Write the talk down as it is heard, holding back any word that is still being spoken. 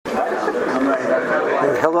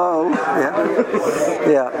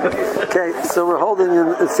Yeah. Okay, so we're holding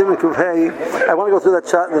in Siman Kuf Hey. I want to go through that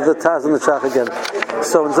the Taz and the Shach again.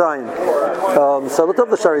 So in Zion. So look up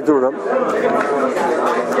the Shari Dura.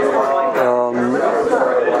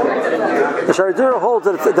 The Shari Dura holds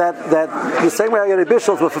that the same way Ayarei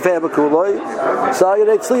Bishul is with Fefei Bekuloi, so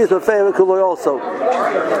Ayarei Tzli is with Fefei Bekuloi also.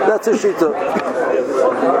 That's a Shita.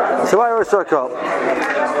 So why are we circle?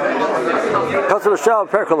 Because of the Shah of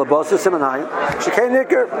Perkal Abbas, Siman Hayin, Shekei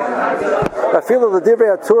Nicker. I feel that the Divrei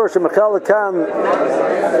HaTorah Shemachal Kan,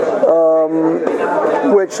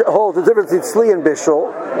 which holds the difference between Tzli and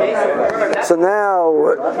Bishul. So now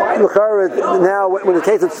when the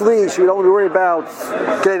case of Tzli, she don't worry about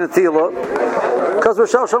getting a Tila. Because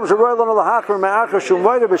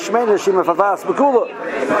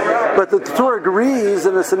but the Torah agrees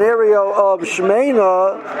in the scenario of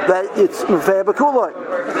Shmeina that it's Mefei Bekuloi.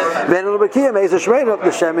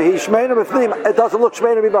 It doesn't look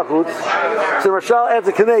Shmeina B'Bachutz. So Rashal adds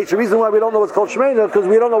a Kanech. The reason why we don't know what's called Shmeina because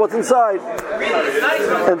we don't know what's inside.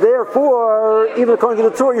 And therefore, even according to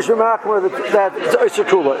the Torah, you should mark that it's Oyster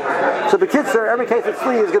Kuloi. So the Kitzur, every case of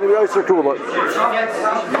Tzli is going to be Oyster Kuloi.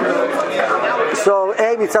 So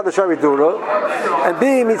A, mitzad the Shari Dura, and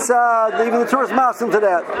B, mitzad, even the Torah is masking to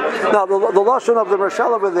that. Now, the lashon of the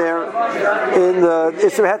Marshal over there, in the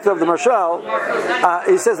Isser Heter of the Marshal,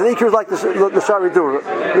 he says that Iker is like the Shari Dura.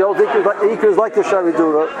 The old Iker is like the Shari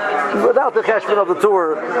Dura, without the cheshbon of the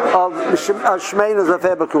Torah of Shmeinas of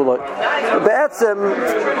Hebakuloi. Be'etzem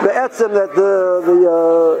that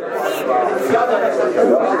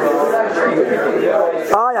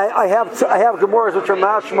I have Gemaras which are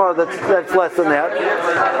mashma that's less than that.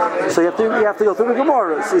 So you have to go through the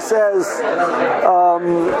Gemaras. He says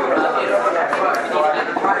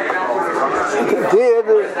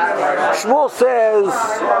Shmuel says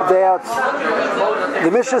that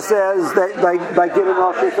the Mishnah says that by giving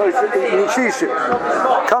off Nishisha.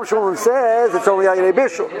 Kam Shmuel and says it's only Ayarei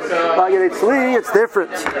Bishul. Ayarei Tzli, it's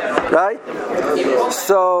different, right?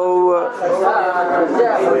 So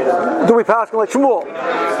do we pass like Shmuel?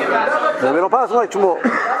 No, we don't pass like Shmuel.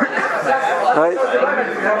 Right?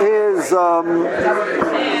 Is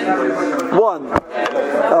one.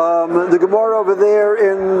 The Gemara over there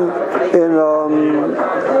in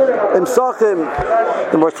Sachim,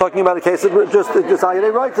 and we're talking about a case of just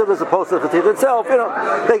Ayarei Reitiv as opposed to the Fatih itself. You know,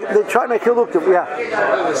 they try to make you look. Yeah.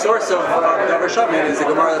 The source of the Rishonim is the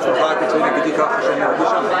Gemara that's applied between a Gedikah Hashem and a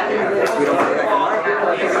Rishon. We don't have that Gemara.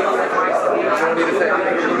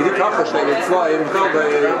 Gedikah Hashem, it's not even called the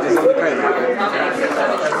Kain.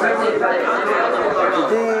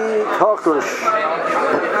 The Kakush,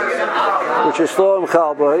 which is Sloim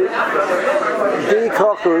Chalboy, the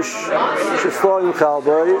Kakush, which is Sloim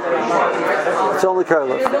Chalboy, it's only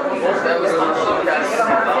Kalef.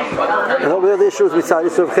 And over there the issue is beside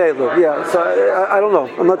Yisrael Kalef. Yeah, so I don't know,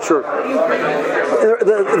 I'm not sure.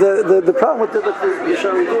 The problem with the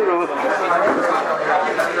Shari Dura,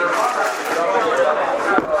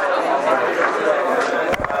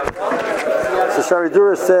 so Shari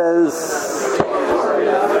Dura says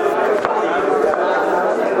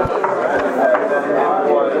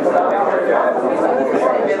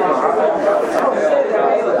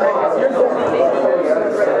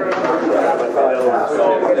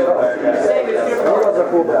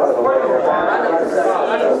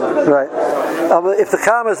right. If the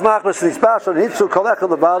Chama is machmas and Yisbashal and Hitzu Kolech on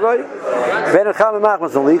the Badroi, Ben and Chama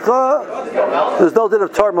machmas and Licha, there's no din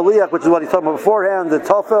of Tar Maliach, which is what he talked about beforehand, the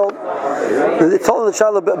Tofel. It's all in the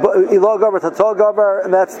Shalom Ilah Gabar, Tatal Gabar,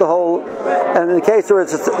 and that's the whole. And in the case where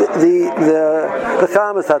it's the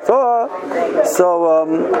Chama is Tator, so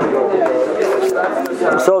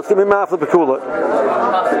it's going to be Mafla Bekula.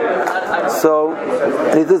 So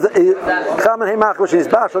he does Chama and Machmas and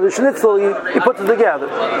Yisbashal, the Schnitzel, he puts it together.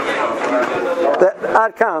 That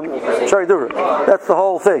Ad Kam, Shari Dura. That's the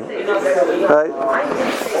whole thing, right?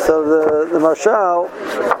 So the Marshal.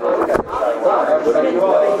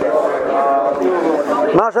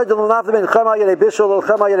 Mashal del Nafta ben Chama Yedei Bishul or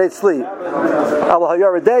Chama Yedei Tzli. Al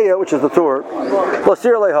Hayaradeya, which is the Torah.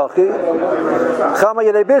 Lasir Lehachi. Chama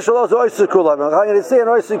Yedei Bishul also Oyster Kulam. Chama Yedei Tzli and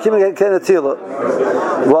Oyster Kim Kenatila.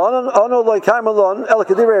 Well, Ono Loi Kaimalon El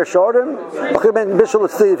Kadir Shardim. Achim ben Bishul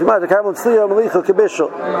Tzli. If you might the Kaimalon Tzli or Malicha Kibishul.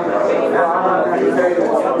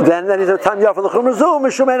 Then he's a time Yafal Chumar Zoom.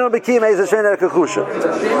 Mishumen on Bekim Ezer Shein Erkachusha.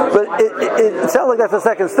 But it sounds like that's the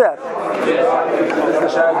second step.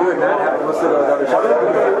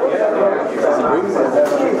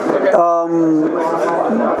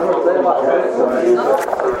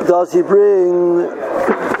 Does he bring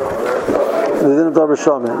the din of Davar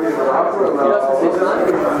Shaman?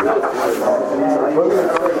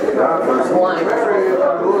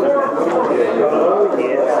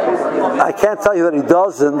 can't tell you that he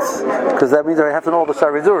doesn't, because that means I have to know all the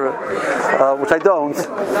Shavidura, which I don't.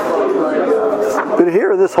 But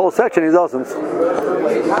here in this whole section, he doesn't.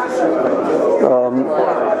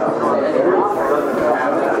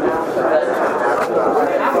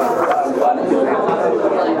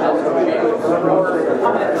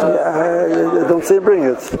 I don't see him bring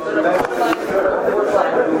it.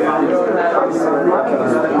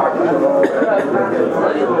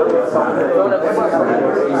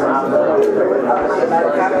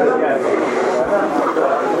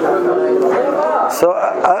 So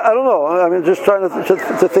I don't know. I mean, just trying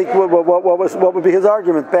to think what would be his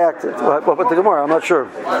argument back to what the Gemara. I'm not sure.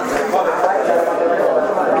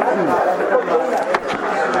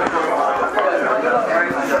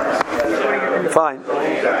 Fine.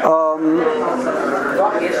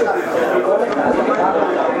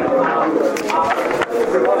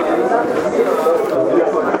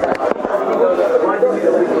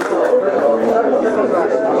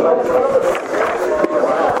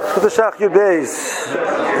 The Shach Yud Beis.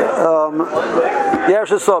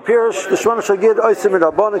 Yersha so Pirish the Shmona Shagid Oisim and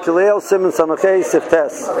Rabbanon Kileel Simon Samachei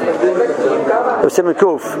Siftes. Simon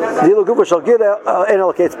Kuf. Dilu Guf Shagid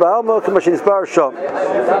Enel Kates Baalmo Kamashin Isbar Shom.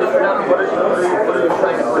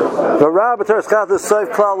 The Rabbi Teres Chat the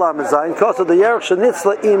Soif Klal Lamazayin because of the Yerach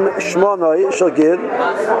Shenitzla Im Shmonoi Shagid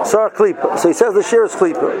Sar Klipa. So he says the Shir is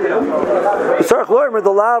Klipa. The Sarach Loimer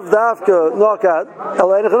the Lav Davka Nokat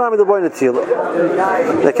Elaine Chanami the Boy Netila.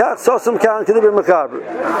 The Kach Sosam Kan Kedibir Makaber.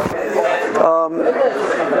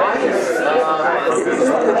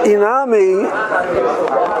 Inami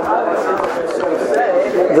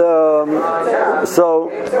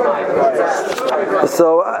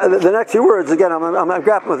the next few words again I'm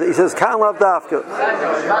grappling with it. He says Kan Lav Dafka.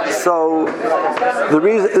 So the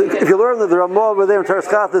reason if you learn that the Ramah over there in Teres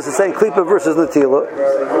Chathis is saying Klipa versus Netila,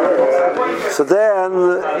 so then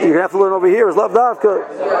you're gonna have to learn over here is Lav Dafka.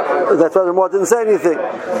 That's why the Ramah didn't say anything. I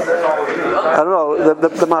don't know. The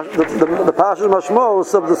Pashas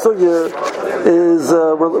Mashmos of the Sugya is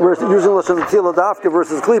we're using Lashon Netila Dafka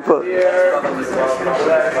versus Klipa.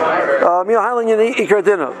 Mihailin Ikar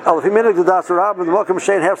Dinner. Alfiminik the Das Rab and welcome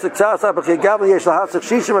Shane have success. But Gavli Yesh Lahasik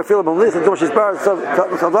Shishim. I feel him Lith and Kumashis Bar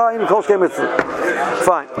Kaldayim Kolshke Mitzvah.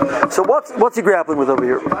 Fine. So what's he grappling with over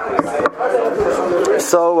here?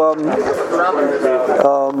 So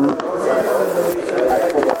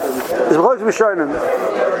is going to be shown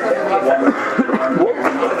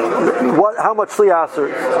what? How much Sliaser?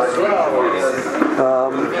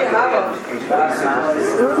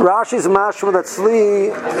 Rashi's mashma that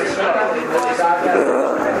Sli.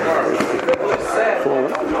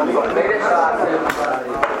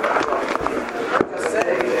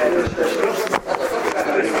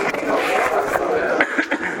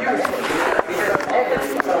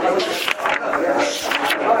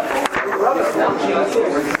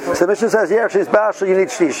 So the Mishnah says, yeah, she's bashal, you need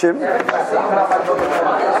shtishim.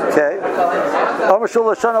 Okay. So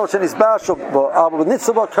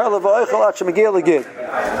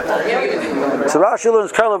Rashi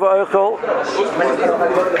learns Karla v'Oichel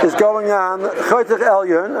is going on Choytech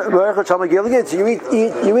Elyon v'Oichel Shamagil Gid. So you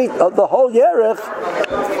eat the whole Yerech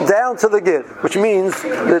down to the Gid, which means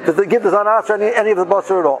that the Gid does not answer any of the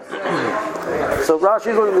Basar at all. So Rashi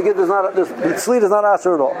is learning the Gid does not, the Tzli does not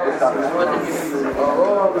answer at all.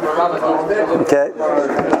 Okay,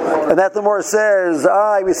 and that the more says,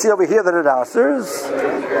 we see over here that it answers.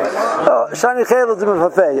 Shani Chayla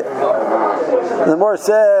Dimafafeya. The more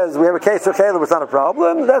says we have a case where Chayla was not a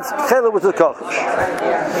problem. That's Chayla was a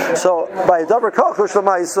kochush. So by a double kochush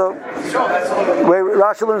l'maisa, where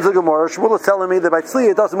Rashi learns the Gemara, Shmuel is telling me that by Tzli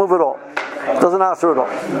it doesn't move at all. It doesn't answer at all.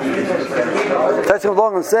 Teshim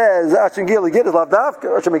along and says, Ashim Gil Gid is Lavdavka,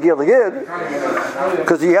 Ashim Gil Gid,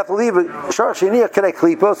 because you have to leave it. Shar Shiniach Kedei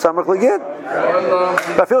Klipa, Samach Legid.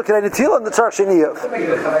 But I feel Kedei Netila and the Shar Shiniach. I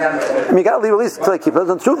mean, you got to leave at least Kedei Klipa.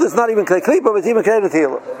 The truth is not even Kedei Klipa, but it's even Kedei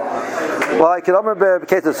Netila. Well, I can remember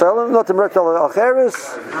B'Keit Yisraelim, not to Merk Al-Cheres,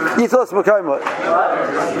 Yitlas Mekayimot.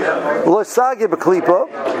 Lo Sagi B'Klipa,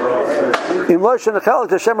 Im Lo Shenachalik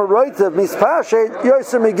Hashem Aroytev Mispashet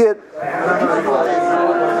Yosem Megid.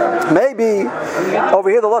 Maybe over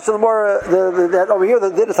here the Lashon of the more that over here the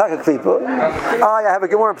did is Taka Klipa. I have a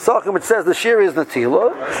Gemara Pesachim which says the Shir is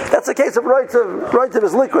Netila. That's a case of Roitiv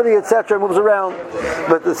is liquidy, etc. moves around.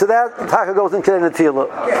 But so that Taka goes in Kedei Netila.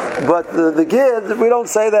 But the Gid, we don't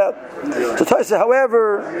say that. So Taisa,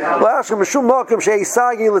 however, Lashon Mishum Malkim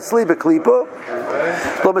Sheisagi L'Tzli B'Klipa.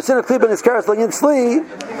 Lo Mesina Klipa Niskaris L'Yin Tzli.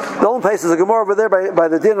 The only place is a Gemara over there by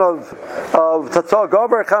the din of Tatzah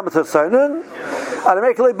Gover Chametz Soinen.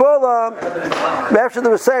 Adamekele Bola. After the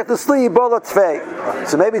Resech the Sli Bola Tfei.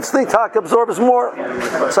 So maybe Sli Tak absorbs more.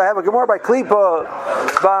 So I have a Gemara by Klipa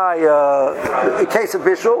by a case of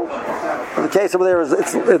Bishul. In the case over there is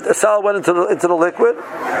a cell went into the liquid.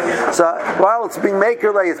 So while it's being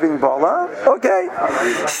maker lay, it's being Bola. Okay.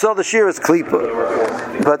 So the shear is Klipa.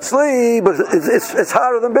 But Sli, it's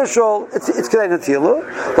hotter than Bishul. It's Kedei Natila,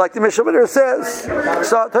 like the Mishnah Berurah says.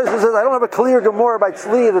 So Tosfos says I don't have a clear Gemara by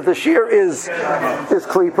Tzli that the shear is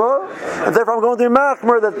Klipa, and therefore I'm going to be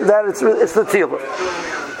Machmer that it's Natila.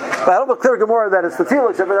 But I don't have a clear Gemara that it's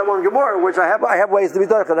Natila except for that one Gemara, which I have ways to be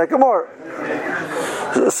done that Gemara.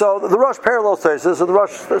 So the Rosh parallels Tosfos. So the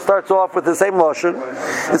Rosh starts off with the same lashon.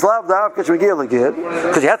 It's lav da'avka shmegil legid,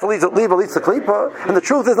 because you have to leave at least the klipa, and the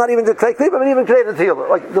truth is not even to take klipa, but even create a tila.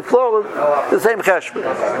 Like the flow is the same cheshbon.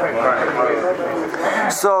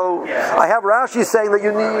 So I have Rashi saying that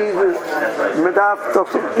you need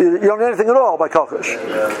you don't need anything at all by kochash.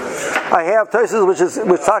 I have Tosfos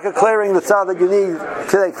which taka clearing the tzad that you need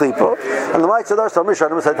kedei klipa, and the Ma'aser Darshan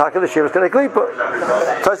Mishanim said taka the shir is kedei klipa.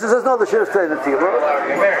 Tosfos says no, the shir is kedei natila.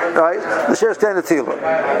 Right, the shir is kedei natila.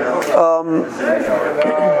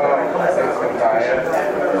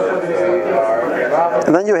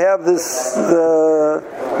 And then you have this the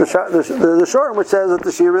shorten which says that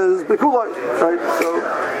the shir is bekulai, right? So,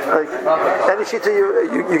 like any shita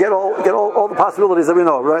you get all the possibilities that we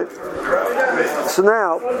know, right? So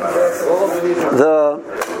now the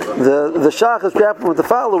Shach is grappling with the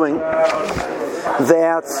following,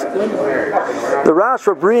 that the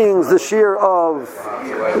Rashba brings the shear of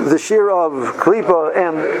Klipa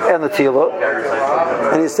and the Tila,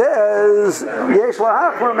 and he says Yesh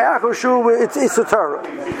lahachmer me'achoshu it's Isutara.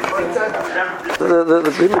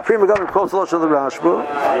 The Prima Governor quotes the lashon of the Rashba.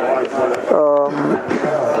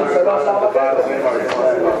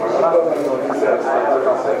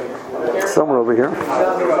 Somewhere over here.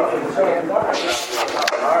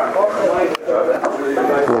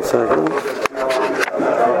 One second.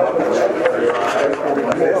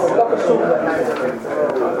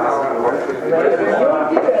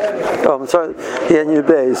 Oh, I'm sorry. Yeah, in your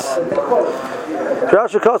base.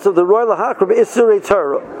 Rashi calls of the royal lahakra b'issurei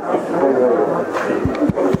Torah.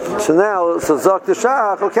 So now, Zok the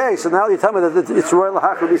Shach, okay, so now you tell me that it's royal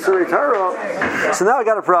lahakra b'issurei Torah. So now I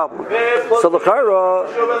got a problem. So the Chara,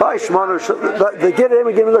 by Shemana, they get him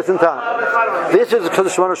and give me less than time. The issue is because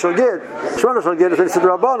the Shemana shall get. Shemana shall get is it's the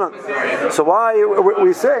Rabbanan. So why are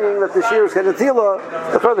we saying that the shear is kedei natila?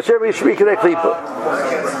 The shear should be kedei klipa.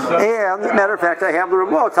 And matter of fact, I have the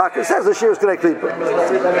remote. It says the shear is kedei klipa.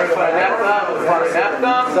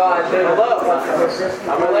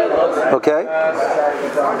 Okay.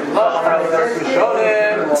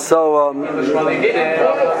 So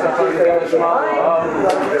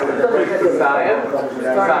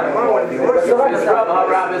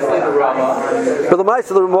but the mice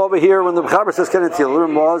of the Ramah over here, when the Mechaber says kedei natila, the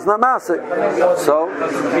Ramah is not masik. So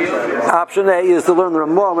option A is to learn the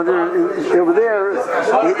Ramah. When over there,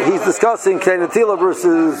 he's discussing kedei natila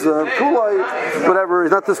versus kulai, whatever.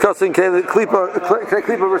 He's not discussing kedei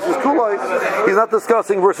klipa versus kulai. He's not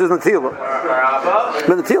discussing versus natila.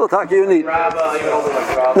 But natila taka you need.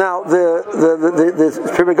 Now the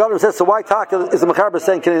Prima Gadim says, so why taka is the Mechaber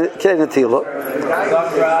saying kedei natila?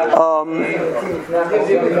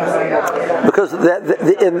 Because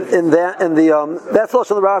that's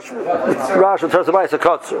also the Rash Terzabayis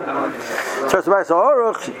Akotzer. Terzabayis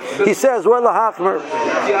Aruch, he says where lahachmer.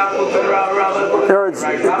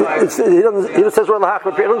 He just says where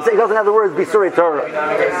lahachmer. He doesn't have the words b'surei Torah.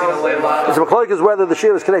 It's a machlokes is whether the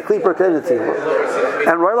shear is kedei klipa or kedei natila.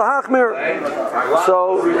 And roy lahachmer,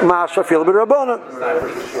 so masha fil b'Rabbanan.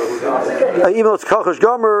 Even though it's kachash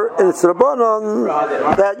gomer and it's Rabbanan,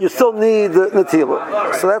 that you still need the natila.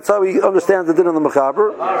 So that's how we understand the din of the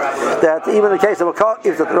Mechaber, that even in the case of a kach,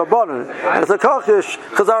 if it's a Rabbanan and it's a kachish,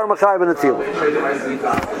 chazar machayev and natila.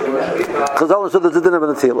 Chazal understood the din of a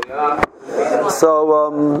natila. So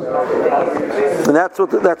and that's what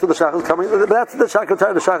the Shach is coming. But that's the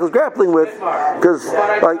Shach is grappling with, because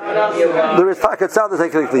like there is takat tzad that's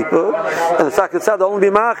kedei klipa, and the takat tzad only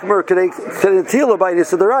be machmer kedei natila by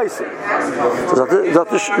this of the rice. So that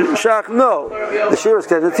the Shach no, the shear is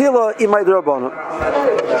kedei natila imay d'Rabbanan.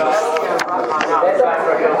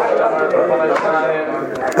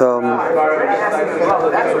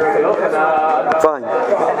 Fine.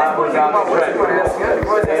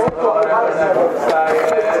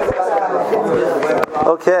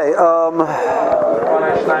 Okay.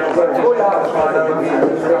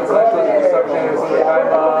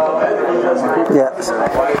 Yes.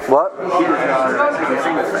 What?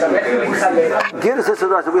 Guinness is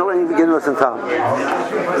right. We don't even Guinness in town.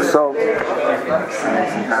 So.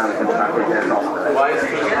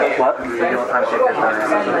 What?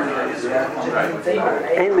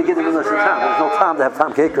 Ain't we getting Guinness in town? There's no time to have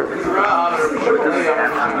Tom Kaker.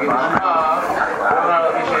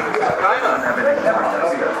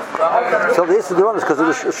 So the issue is because of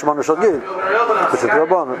the Shemana Shogid, which is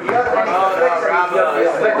Rabbanon.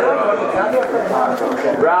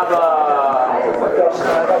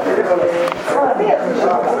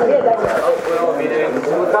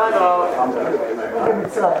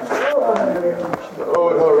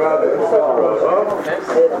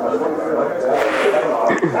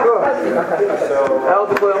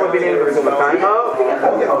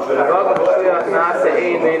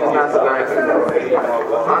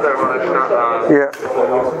 Yeah.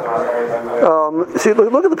 See,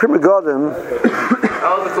 look at the Pri Megadim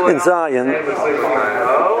in Zion.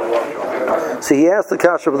 See, he asked the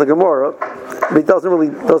kasha of the Gemara, but he doesn't really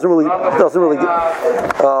give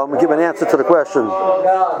an answer to the question.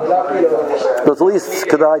 But at least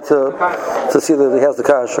could I to see that he has the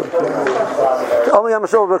kasha. Only I'm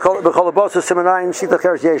sure b'cholabos simanayin shita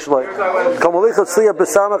cheres yeshloi. Kamalichot sliya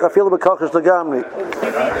b'samach afilu b'kachish legamri.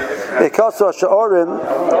 Ekasu ha'shorim.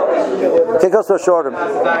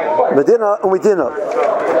 Medina umidina.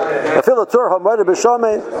 Afilu tur ha'mayda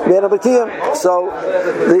b'shamei me'ena b'tiyim. So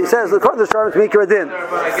he says the according to the Sharm Mikra Din.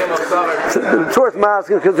 The Torah mask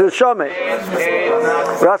because it's Shamei.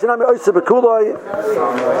 Rashi Nami Oysa Bekuloi.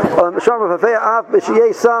 Sharm Fafeya Af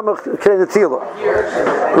B'Shiyei Samach Krenetila.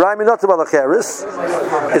 Raimi not about Acheris.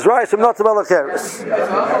 Is Rashi from not about Acheris.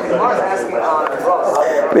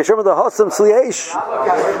 B'Shem the Hasam Sliesh.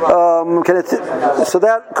 So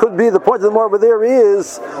that could be the point of the more over there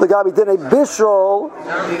is the Gabi Din a Bishol.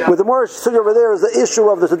 With the more over there is the issue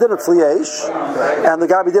of the Din of Sliesh, and the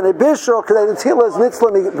Gabi Din a Bishol.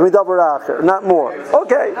 Not more.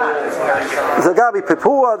 Okay. The Gabi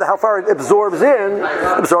Pipua, how far it absorbs the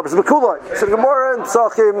Kulai. So the Gemara and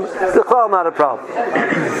Tzachim, the Klal not a problem.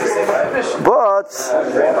 But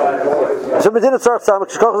so Medina Tzarch Samach,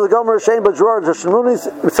 Shkoch the Gomer, Shane Bajor, the Shmunis,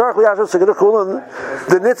 Tzarch Liashim, Seged Kulan,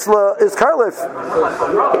 the Nitzla is Karlif.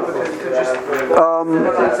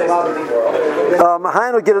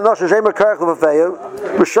 Hainu get a Nosh Shemer Karch Lefeya,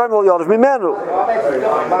 B'Shem Al Yadav Mimenu.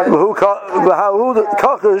 Who the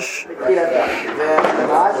Kachish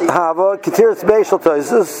Hava Ketiris Beishal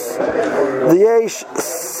Toises the Yesh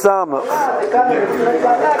Samach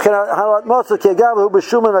Halat Motza Kegav who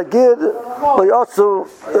B'Shuman Agid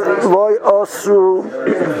Loy Osru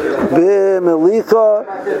B'Melicha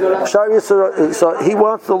Shari. So he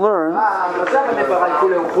wants to learn.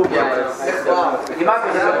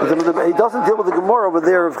 He doesn't deal with the Gemara over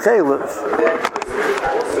there of Chaylev.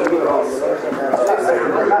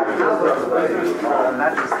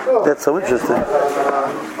 That's so interesting.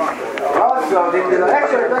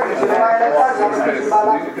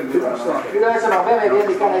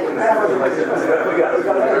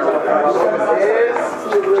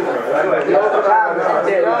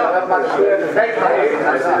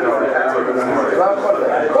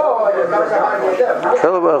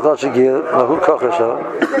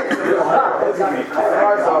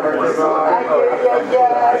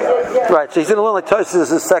 Right, so he's going to learn like Tosis is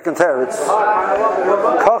his second teretz.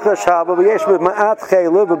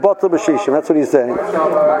 That's what he's saying.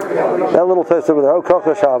 That little Tosis over there. Oh,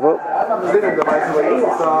 Kachash Haba.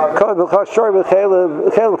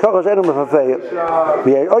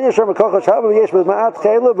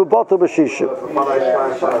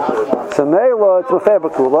 So Meila, it's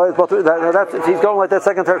Mefebakula. He's going like that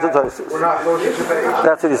second teretz of Tosis.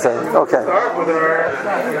 That's what he's saying. Okay.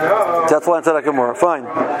 That's why I said Gemara. Fine.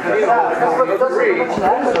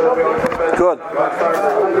 Good.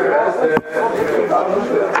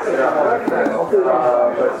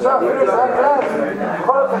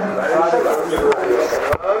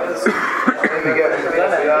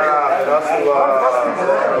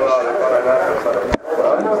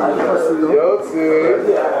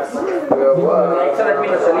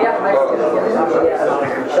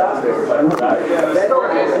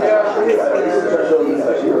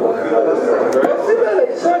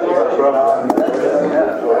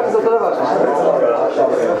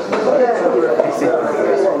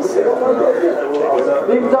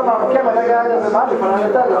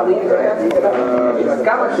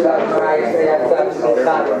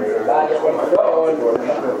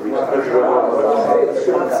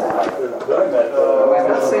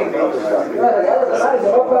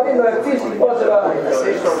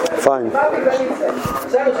 Fine.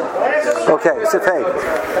 Okay, Sifhei.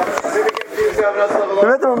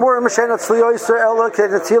 Remember more Mashena Tzlioiser Ella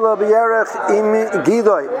Kenatila B'Yerech Im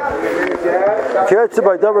Gidoy. Kiyotze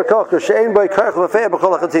by Dover Kochash Shein by Karch Lefei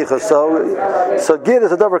B'Chol HaChatichas. So Gid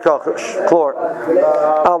is a Dover Kochash Chlor.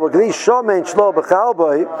 Al B'Gdish Shomein Shlo B'Chal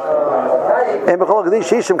Boy and B'Chol HaChadish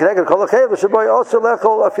Shishim Kneged Kol HaChel Shaboy Also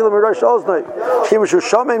Lechol Afilim Mirosh Oznoi Shimushu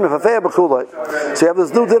Shomein Mefafei B'Kuloi. So you have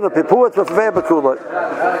this new dinner Pipuat Mefafei B'Kuloi.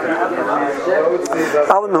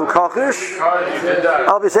 Al B'Nu Kochash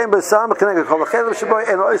Al B'Shein B'Sam Kneged Kol HaChel Shaboy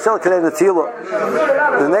and Oisel Kneged Natila.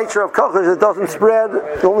 The nature of Kochash, it doesn't spread,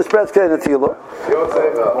 it only spreads Kneged Natila.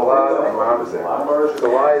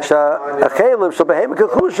 A Chalev, so Behem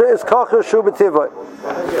Kachusha is Kochash Shu B'Tivoi.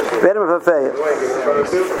 Behem Mefafei.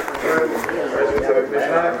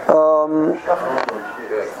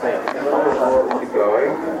 Keep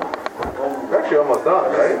going. We're actually almost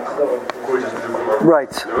done, right?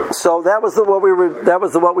 Right. So that was what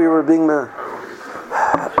we were being.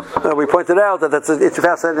 We pointed out that it's a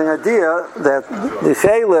fascinating idea that the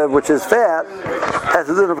chaylev, which is fat, has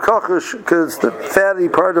a little of kochash because the fatty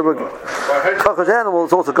part of a kochash animal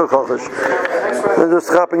is also kochash. And they're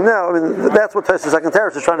stopping now. I mean, that's what Tosfos Second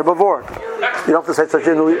Teretz is trying to bavor. You don't have to say such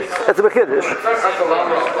a it's a bechiddush,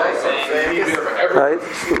 right?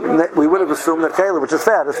 We would have assumed that chaylev, which is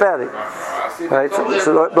fat, is fatty. Right, so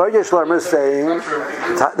Bargei Shlomo is saying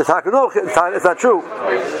the Takano, it's not true.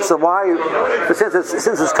 So why? Since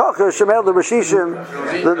it's kochash, Shemel the Rishishim,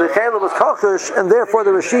 the chaylev was kochash, and therefore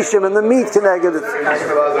the Rishishim and the meat connected. The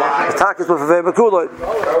takas with Vevei Bekuloi.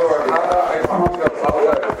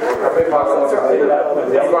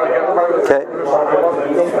 Okay.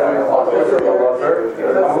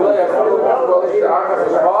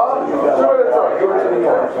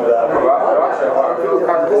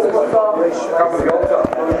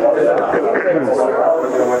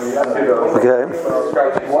 Okay.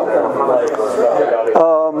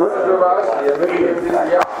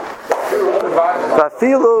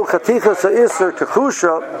 Vafilu chatichas ha'isur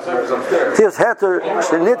kachusha tis heter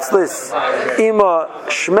shenitzlis ima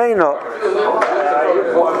shmeina.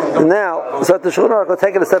 Now, so the Shulchan Aruch will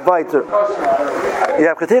take it a step weiter. You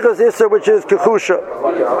have chatichas isur, which is kachusha.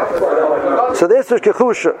 So the isur is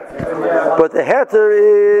kachusha, but the heter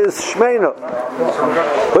is shmeina.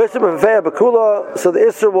 So the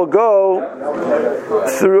isur will go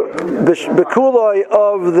through the bekuloi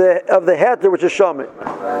of the heter, which is shaman.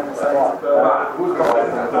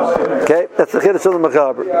 Okay, that's the chiddush of the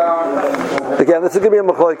Mechaber. Again, this is going to be a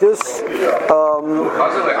machlokes.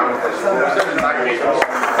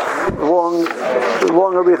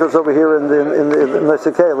 Long arichas over here in the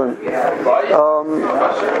Nesek Kalim.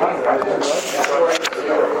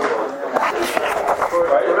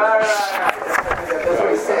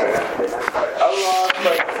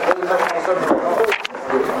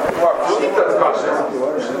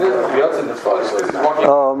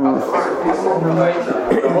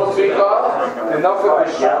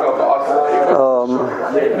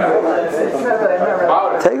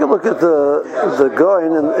 Take a look at the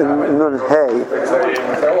Goin in Nun Hay.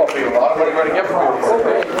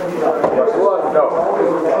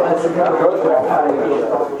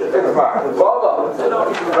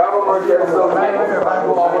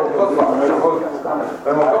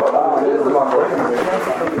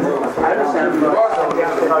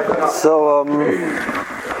 So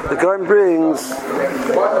the Goin brings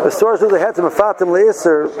the stories of the Hetem of Fatim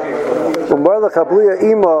Le'Isr when Boile Chabliya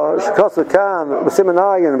Ima Shkosu Kan B'Simen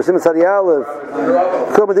Ayin B'Simen Tzadi Aleph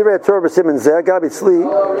Kol Medivrei Torah B'Simen Zeh Gabi Tzli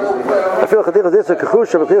Afil Chatichas Isr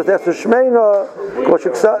Kachusha B'Chatichas Esr Shmeina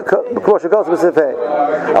Kol Shekos B'Sifei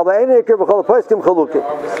Al Ba'Ein Eker B'Chol Poiskim Chalukim.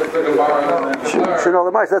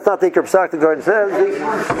 That's not the Iker Psak the Goin says,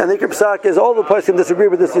 and the Iker Psak is all the Poiskim disagree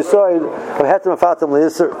with this Yisoid of Hetem of Fatim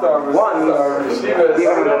Le'Isr.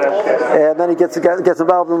 And then he gets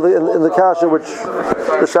involved in the kasha, which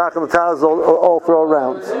the Shach and the Taz all throw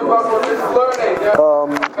around.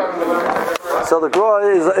 So the Gra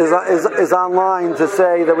is online to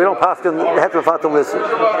say that we don't pass in Heter Fatim Listen.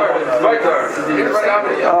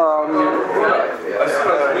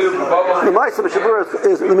 The Ma'aseh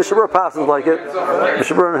the Mishabura passes like it.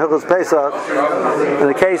 Mishabura and Hilchos Pesach. In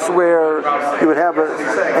a case where you would have a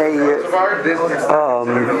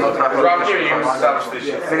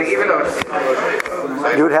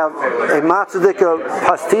matzadika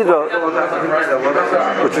pastida,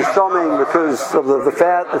 which is shoming because of the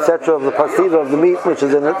fat, etc., of the pastida of the meat which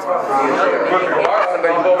is in it,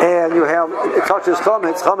 and you have it's touches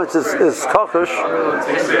chametz is kachush.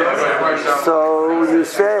 So you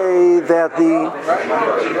say that the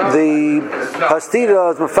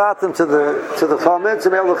hastira is mafatim to the chametz,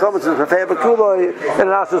 and the chametz is mafei b'kuloi and an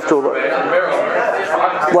ashes tuloi,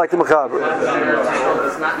 like the mechaber.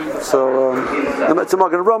 So it's a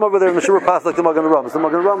Magen Ram over there. Meshur pass like the Magen Ram. It's the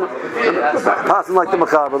Magen Ram passing like the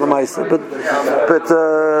mechaber, the ma'aser. But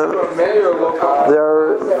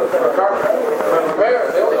they're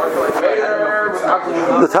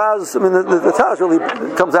the Taz. I mean, the Taz really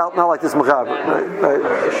comes out not like this mechaber, right?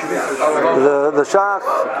 The Shach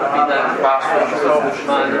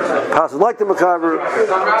passes like the mechaber.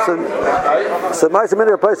 So ma'aser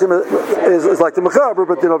minhag pasim is like the mechaber,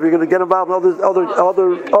 but if you're going to get involved in other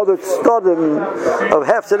studim of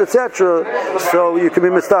hefset, etc., so you can be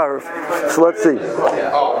mistarif. So let's see.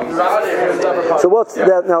 So what's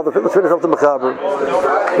that now? Let's finish up the mechaber.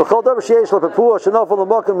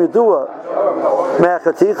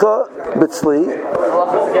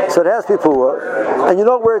 So it has to be pua, and you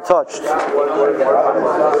know where it touched.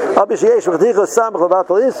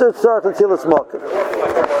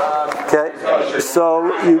 Okay, so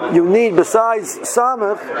you need, besides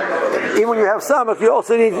samach, even when you have samach, you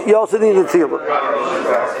also need the tefillah.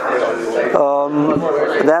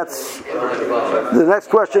 That's the next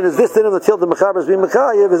question. Is this din of the tefillah mechaber being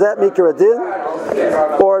mechayev? Is that mikra adin,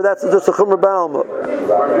 or that's just a chumra b'alma?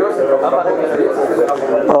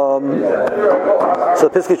 So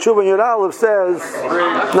Piskei Tshuva in Yud Aleph says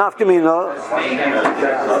nafkamina.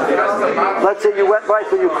 Let's say you went right,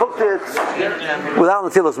 but you cooked it without the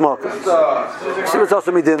tefillah's makom. See what's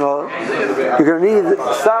also midina. You're going to need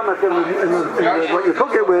samach in what you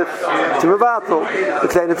cook it with to mevatel the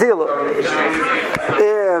klein tefillah.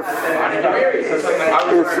 If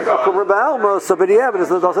it's a chumra b'alma, so b'diavad it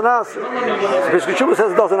doesn't answer. Piskei Tshuva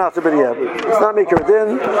says it doesn't answer b'diavad. It's not mikra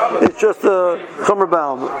din. It's just a chumra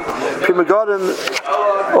b'alma. Prima Garden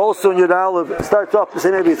also in Yud Aleph starts off to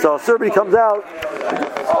say maybe it's also, but he comes out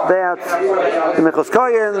that the Mechos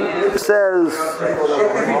Kayin says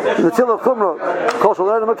the Tefillah Chumra Kosher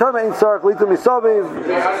Learning Makama Ein Sark Litu Misaviv.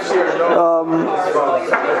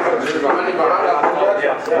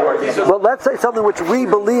 But let's say something which we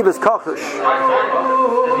believe is kachush,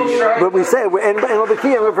 but we say and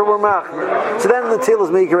we're machmer. So then the Tefillah is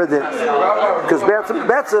mikra adin, because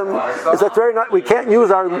betzim is that very not, we can't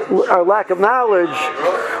use our lack of knowledge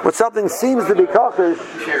when something seems to be kachush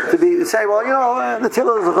to be say, well, the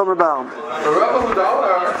Tefillah is a chumra b'alma.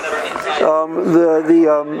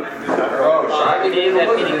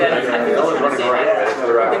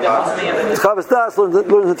 Chavis Das learns the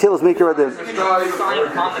Tefillah is mikra adin,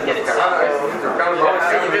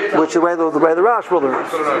 which the way the Rash will learn.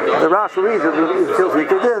 The Rash will read the Tefillah is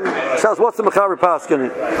mikra adin. Says what's the mechaber paskin?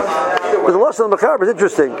 But the lesson of the mechaber is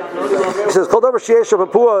interesting. He says, "Kol davar sheyesh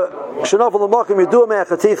b'pua shenafel l'makom yidua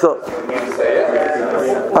me'achaticha."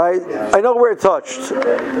 I know where it touched,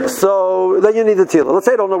 so then you need the tefillah. Let's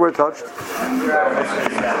say I don't know where it touched.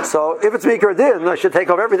 So if it's mikra adin, I should take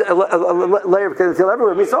off a layer of tefillah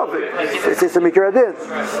everywhere. Me something. It's a mikra adin.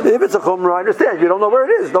 If it's a chumrah, I understand. You don't know where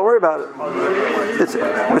it is. Don't worry about it.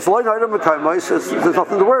 It's loy noidem mekaymos. There's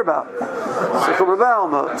nothing to worry about. It's a chumrah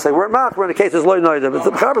b'alma. Say we're not. We're in the case of loy noidem.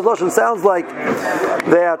 The mechaber's lashon sounds like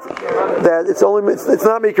that it's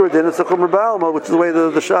not mikra adin. It's a chumrah b'alma, which is the way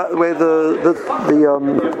the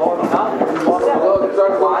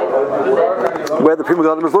where the Prima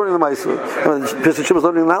Gadim is learning the Ma'aser. Piskei Tshuva is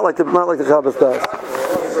learning not like the Chavis does.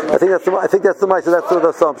 I think that's the Ma'aser. That's the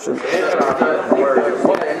assumption.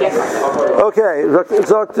 Okay,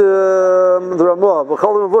 sagt the Ramah.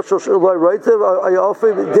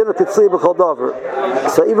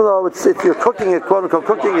 So even though if you're cooking it, quote unquote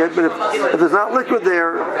cooking it, but if there's not liquid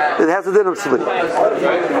there, it has a din of sleep.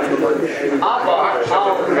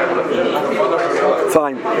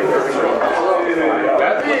 Fine.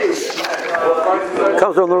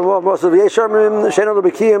 Comes from the Ramah. Most of Yeshamrim Shenan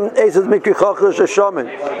Lebekim Ezed Mikri Chachash Hashamin.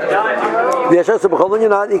 Yeshas B'Cholun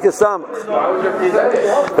Yonat Ikasamach.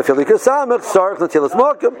 If you Ikasamach, Sarach Natilas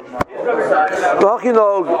Malkim.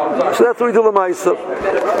 So that's what we do the Ma'aser.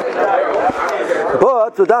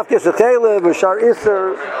 But the Dafke Shechele V'Shar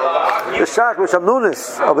Iser V'Shach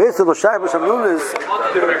V'Shamnunis Av Iser V'Shach V'Shamnunis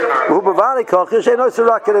V'Hu B'Vali Kachish Ein Oiser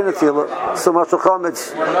Raket Ein Atila. So much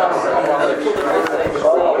Chametz.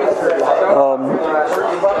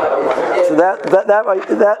 So that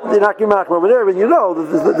you're not going to over there, but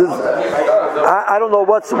I don't know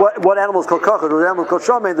what animals called kachud, what animals called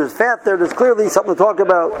shomein. There's fat there. There's clearly something to talk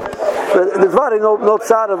about. But there's no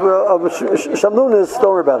tzad of shamnunis.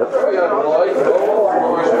 Don't worry about it.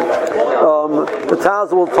 The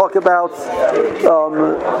Taz will talk about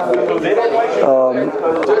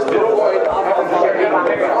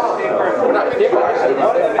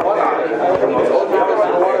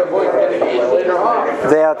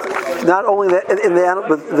that not only that in the animal,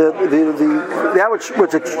 but that which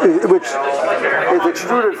is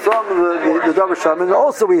extruded from the davar shaman.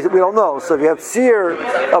 Also, we don't know. So if you have sear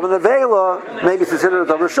of an avela, maybe it's considered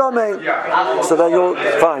a davar shaman. So then you'll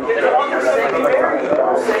fine.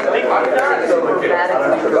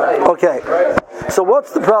 Okay. So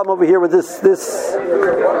what's the problem over here with this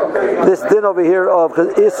din over here of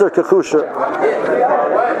Isser Kachusha?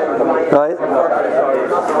 Right?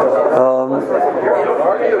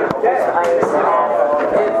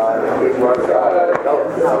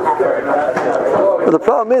 The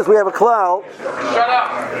problem is we have a cloud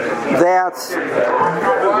that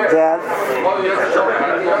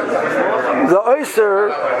the oyster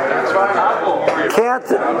can't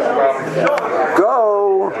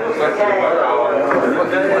go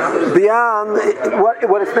beyond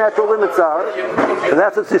what its natural limits are, and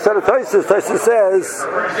that's what Tosfos says,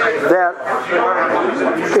 that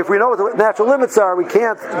if we know what the natural limits are, we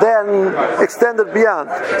can't then extend it beyond.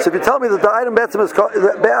 So if you tell me that the item betzim is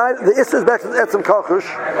the Isser is betzim kachush,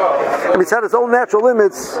 and it's had its own natural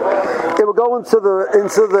limits, it will go into the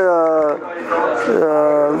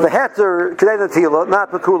heter kedei natila,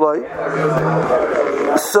 not pekulai.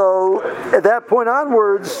 So at that point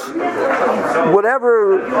onwards,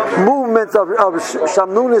 whatever movement of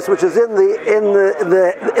shamnunis which is in the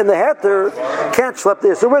heter can't schlep the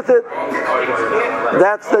Isser with it.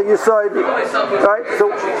 That's the Yesod, right? So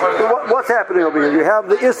what's happening over here? You have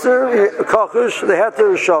the Isser kachush, the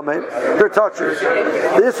heter is shomein. They're touching.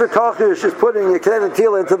 The Isser kachush is putting a kedei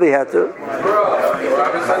natila into the heter.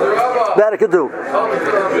 That it could do.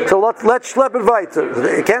 So let's schlep it weiter.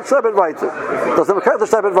 It can't schlep it weiter. Doesn't occur to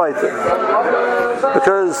schlep it weiter.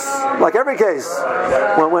 Because, like every case,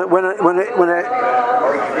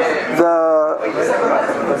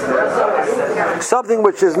 something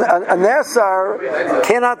which is a nesar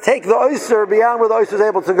cannot take the oyster beyond where the oyster is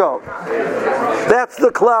able to go. That's the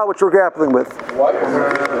klal which we're grappling with.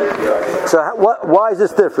 So why is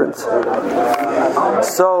this different? So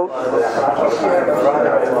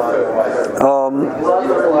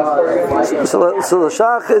the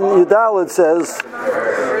Shach in Yudalid says,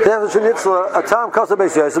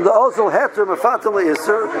 the ozil heter mefatim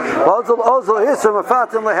le'isser, ozil hisser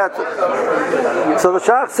mefatim le'heter. So the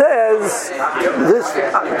Shach says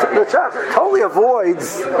the Shach totally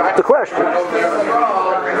avoids the question.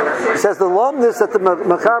 He says the lumness that the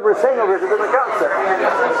Machaber is saying over here is a different concept.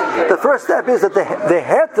 The first step is that the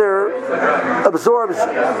heter absorbs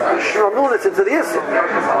shramunis into the Isser.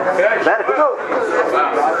 That it can do.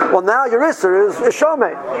 Well, now your Isser is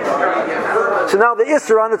shomein. So now the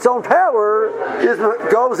Isser on its own power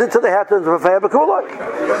goes into the heter and the b'kulai.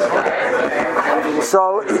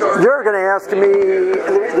 So you're going to ask me,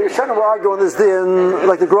 the Rishonim will argue on this din,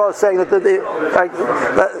 like the Gra is saying that like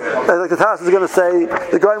the Taz is going to say,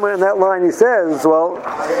 the guy went in that line, he says, well,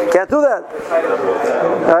 can't do that.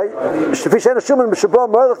 Right?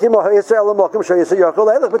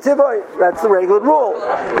 That's the regular rule.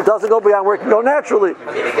 It doesn't go beyond where it can go naturally.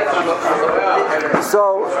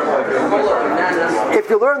 So, if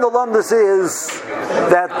you learn the lumdus is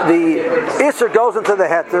that the Isser goes into the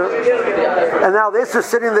heter, and now the Isser is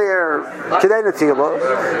sitting there, kedei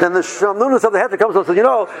natila, then the shamnunus of the heter comes up and says,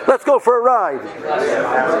 let's go for a ride,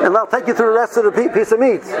 and I'll take you through the rest of the piece of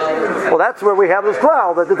meat. Well, that's where we have this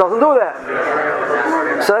cloud that it doesn't do that.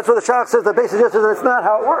 So that's what the Shach says. The basic is that it's not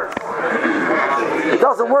how it works. It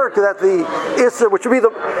doesn't work that the Isser, which would be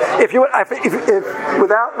if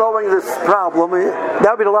without knowing this problem,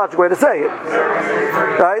 that would be the logical way to say it,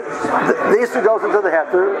 right? The Isser goes into the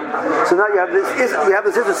heter, so now you have this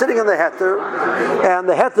Isser sitting in the heter, and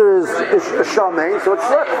the heter is shomein, so it's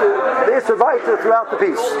left the Isser weiter throughout the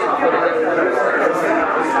piece,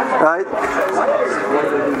 right?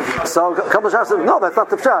 So Kabbalah Shach says, no, that's not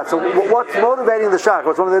the Shach. So what's motivating the Shach?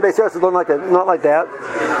 What's one of the basic answers? Not like that,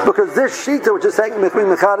 because this shita which is saying between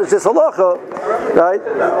Mechadish this halacha, right?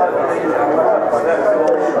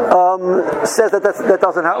 Says that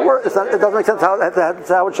doesn't how it works. It doesn't make sense that's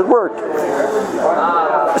how it should work.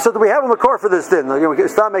 So do we have a makor for this din? We can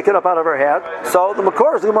start making it up out of our head. So the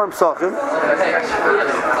makor is the Gemara Pesachim.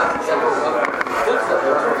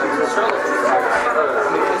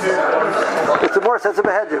 It's a more sense of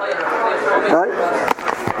a head, right?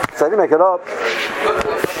 So I didn't make it up.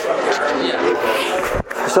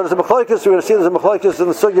 So there's a machlokes. We're going to see there's a machlokes in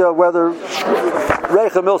the sugya whether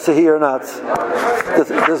reicha milsahi or not.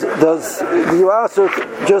 Do you answer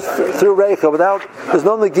just through reicha without? There's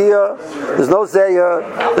no negia, there's no zeya.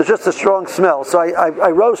 There's just a strong smell. So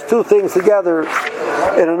I roast two things together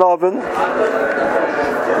in an oven.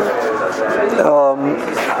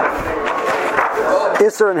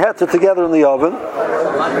 Isser and heter together in the oven.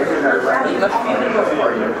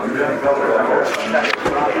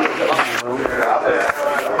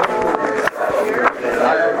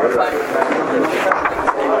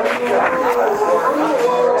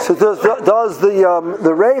 So does the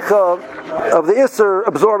reicha of the Isser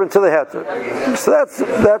absorb into the heter? So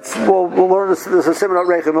that's we'll learn this is a similar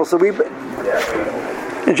reicha mill. So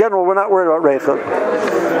in general, we're not worried about reicha.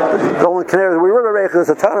 The only canary we worry about reicha is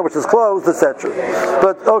a tana which is closed, etc.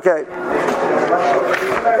 But okay.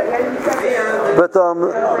 But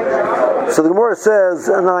so the Gemara says,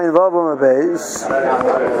 "Anayin vavam abeis."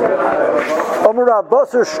 Omar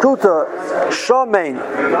Basar Shkuta Shamein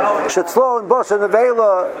Shetzlo and Basar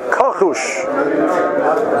Nevela Kachush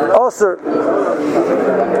Osir.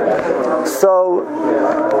 So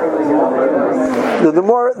the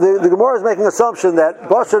Gemara is making an assumption that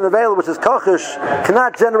Basar Nevela, which is Kachush,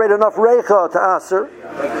 cannot generate enough reicha to aser.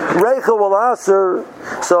 Reicha will aser.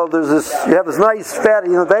 So you have this nice fatty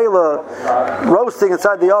nevela roasting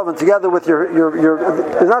inside the oven together with your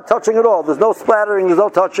it's not touching at all. There's no splattering, there's no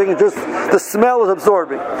touching, it's just the smell is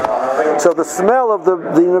absorbing. So the smell of the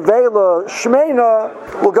nevela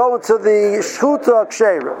shmeina will go into the shchuta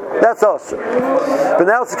kshera. That's us. But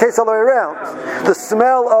now it's the case all the way around. The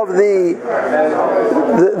smell of the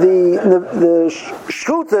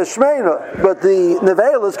shchuta shmeina, but the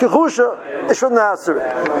nevela is kechusha. It shouldn't answer it.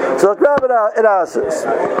 So let's grab it out. It answers.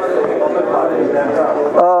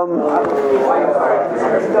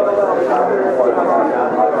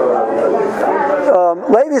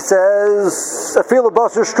 Levi says, "I feel a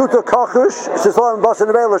basar shkuta kachush. She's on basar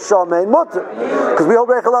nevela shamein mutter because we hold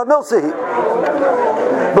reicha la milsahi."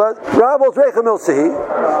 But Rav holds reicha milsahi.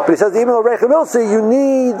 But he says even though reicha milsahi, you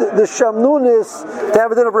need the shamnunis to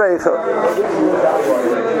have a din of reicha.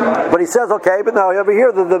 But he says, okay, but now over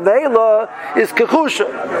here the nevela is kechusha.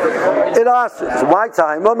 It asks, why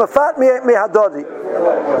time? Mafat mi hadodi.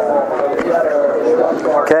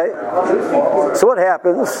 Okay, so what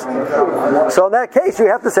happens? So in that case, you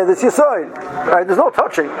have to say this yisoid. Right? There's no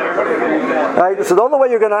touching. Right? So the only way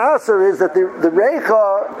you're going to answer is that the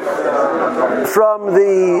reicha from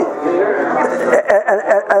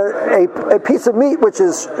a piece of meat which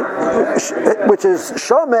is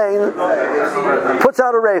shomein puts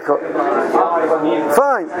out a reicha.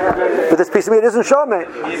 Fine, but this piece of meat isn't shomein.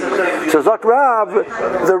 So Zok Rav,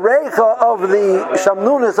 the reicha of the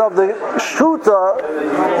shamnunis of the shchuta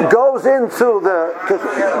goes into the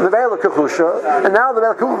nevela kechusha, and now the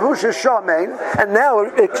nevela kechusha is shamein, and now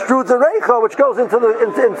it extrudes the reicha, which goes into the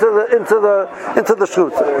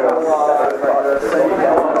shchuta.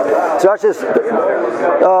 So that's just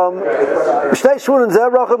shnei shvunim zeh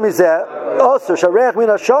racham mizeh also shareich min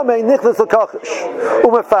hashamein nichnas l'kachush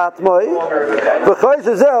umefat moi v'choyz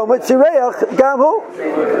zeh umetzireich gam hu.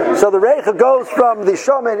 So the reicha goes from the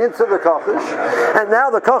shamein into the kachush, and now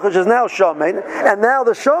the kachush is now shamein, and now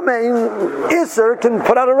the shamein iser can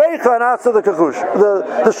put out a reicha and answer the kachush,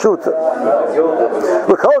 the shchuta.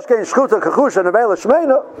 V'chosh kein shchuta kachush and nevela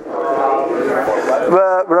shmeina.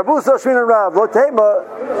 V'rabusa shmin Rav lo tema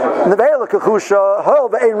nevela kachusha hol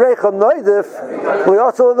ve'ein reicha noidif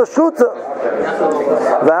li'atzal the shchuta.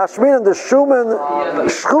 V'ashmin and the shuman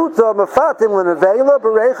shchuta mefatim l'nevela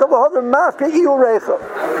b'reicha v'hodem mafke iu reicha.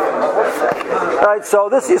 Right, so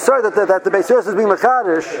this is sorry that the Beis Yosef is being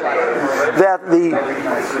mechadish that the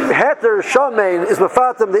heter shamein is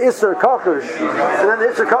mefatim the iser kachush, and then the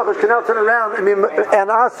iser kachush can now turn around and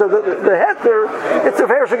answer the heter. It's a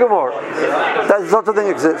Perishah Gemara. That such a thing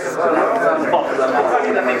exists.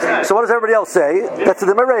 So what does everybody else say? That's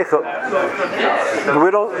the reicha.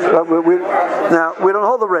 We don't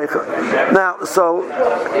hold the reicha. Now, so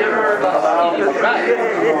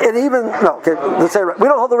and even no, okay, let's say we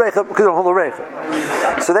don't hold the reicha because we don't hold the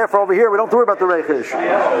reicha. So therefore, over here we don't worry about the reicha issue.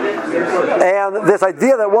 And this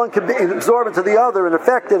idea that one can be absorb into the other and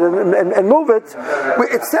affect it and move it,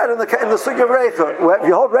 it's said in the sugya of reicha. If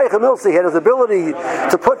you hold reicha milsi, he has the ability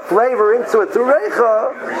to put flavor into it through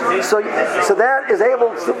reicha, so that is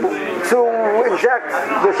able to inject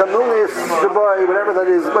the shamunis, whatever that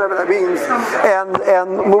is, whatever that means, and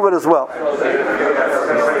move it as well.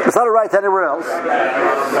 It's not a right anywhere else.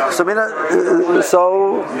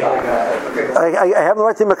 So I have the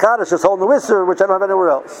right to mekadosh, just holding the whisper, which I don't have anywhere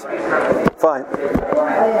else. Fine.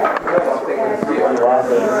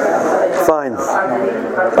 Fine.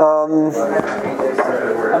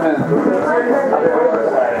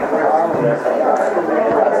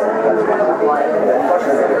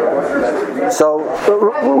 So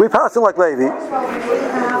we pass him like Levi,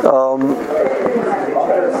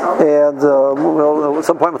 and at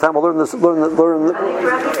some point in time we'll learn this. Learn.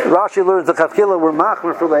 Rashi learns the Chavkila were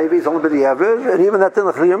machmer for Levi. It's only been the Eved, and even that the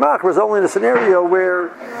machmer is only in a scenario where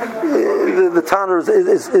the Tanur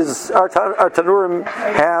is our Tanurim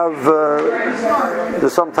have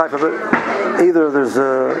there's some type of either there's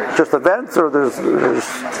just a vent or there's a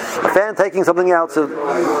fan taking something out, or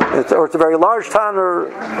it's a very large Tanur.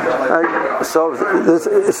 So there's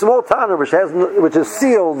a small Tanur which is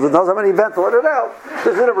sealed and doesn't have any vent to let it out.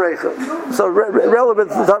 There's in a breaker. So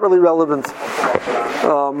relevant is not really relevant.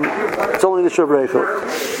 It's only the Shav Reichel.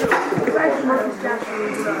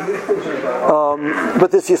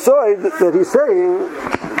 But this Yisoid that he's saying,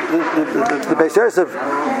 the Beis Yosef,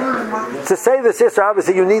 to say this Yisra,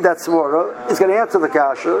 obviously you need that Svara, is going to answer the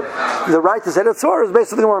Kasha. The right to say that Svara is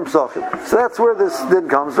basically more Psachim. So that's where this din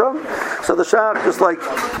comes from. So the Shach, just like,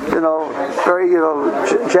 very,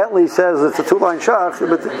 gently says it's a two-line Shach,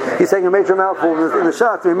 but he's saying a major mouthful in the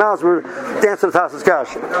Shach, three mouths were to answer the Taz's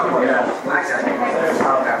Kasha.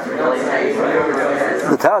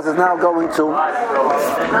 The Taz is now going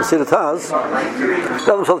to see the Taz.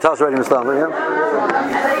 Tell them so the Taz already in Islam, yeah?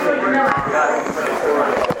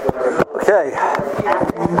 Okay.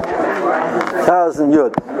 Taz and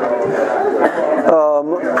Yud.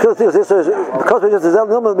 Because we just tell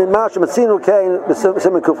them min mash metzinu kain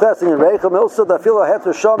b'simen kufches in reichel also the filo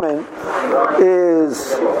heter shomen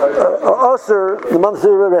is also the month of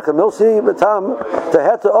reichel milsi betam the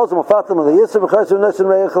heter also mafatam the yisur b'chaysu nesin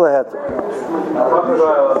reichel heter.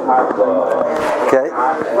 Okay.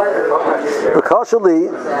 Because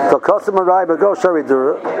the customer arrive go shari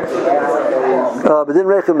dura but didn't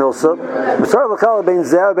reichel milsa b'sar l'kala bein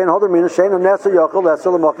zeh bein hoder min shein and nesa yachol that's the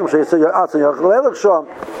makom sheisa yatsa yachol elach sham.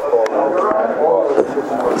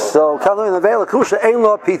 So, Kalu in the Veil Kusha Ein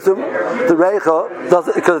Lo Pitum, the Reicha does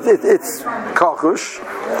it because it's Kakush.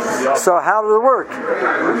 So, how does it work?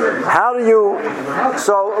 How do you?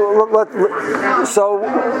 So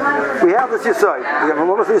we have this Yisai. We have a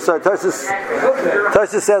lot of Yisai.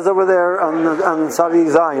 Tosis says over there on Sadi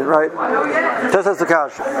Zion, right? Tosis the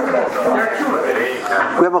Kash.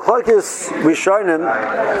 We have Machlokes Rishonim.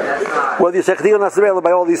 Whether you say Chdiga Nasrela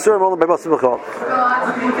by all these Surim, only by Basa B'chol.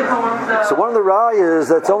 So one of the Raya is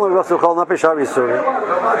that it's only Basa B'chol, not by Shari Surim.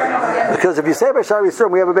 Because if you say by Shari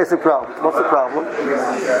Surim, we have a basic problem. What's the problem?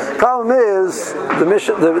 Problem is the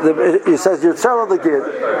mission. He says you're tzara the gid.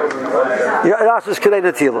 Your ashes kedei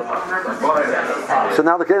netila. So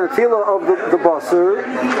now the kedei netila of the basar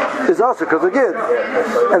is also because of gid,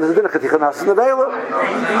 and there's been a chaticha nas in the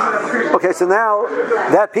veila. Okay, so now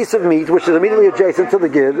that piece of meat, which is immediately adjacent to the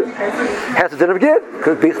gid, has a din of gid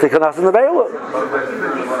because it's chaticha nas in the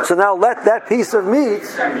veila. So now let that piece of meat,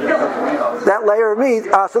 that layer of meat,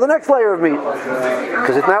 so the next layer of meat,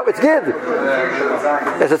 because now it's gid.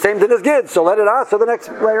 It's the same thing as gid, so let it also the next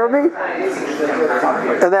layer of meat,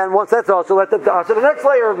 and then once that's also let it also the next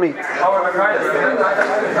layer of meat.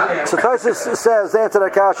 So Tosis says, answer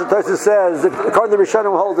that kasha. Tosis says, according to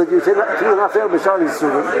Rishonim, hold that you say that you're not fair b'shari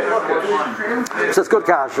surim. So it's good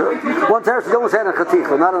kasha. One teres you don't say on a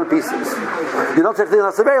chaticha, not on pieces. You don't say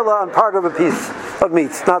chaticha nasavela on part of a piece of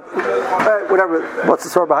meat, not whatever. What's the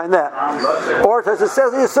story behind that? Or Tosis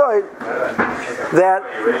says you saw it that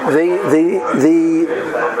the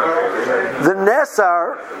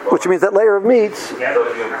nesar, which means that layer of meat,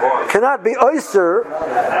 cannot be oyster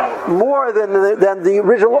more than the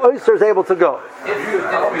original oyster is able to go.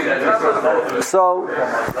 So,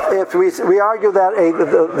 if we argue that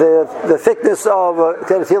the thickness of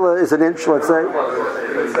teretila is an inch, let's say,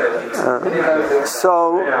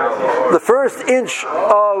 so the first inch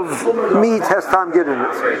of meat has tam gid in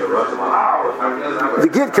it. The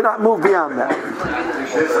gid cannot move beyond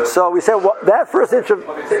that. So we say that first inch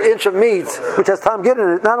of meat, which has tam gid in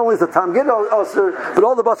it, not only is the tam gid osir, but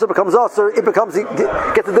all the basar becomes osir. It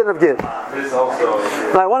gets a din of gid.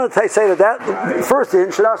 Now I want to say that first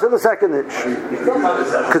inch should also the second inch,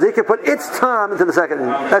 because it can put its tam into the second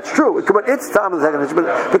inch. That's true. It can put its tam in the second inch,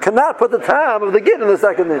 but cannot put the tam of the gid in the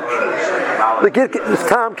second inch. The gid's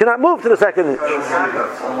tam cannot move to the second inch.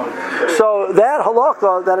 So that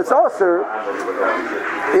halakha that it's osir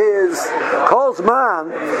is calls man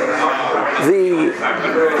Kan, the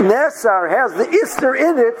Nesar has the Isser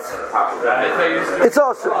in it, it's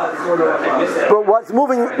also. But what's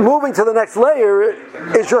moving to the next layer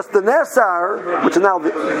is just the Nesar, which is now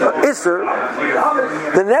the Isser.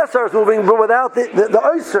 The Nesar is moving, but without the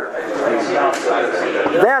Isser.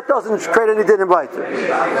 That doesn't create any din invite.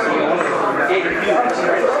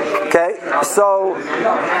 Okay, so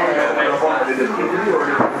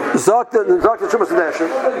Zok the Shumas Hadesher.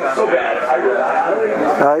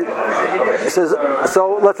 Right? It says,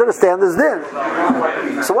 so let's understand this din.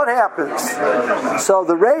 So what happens? So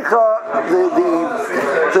the Reicha,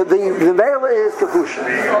 the Vela is Kefusha,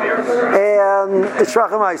 and it's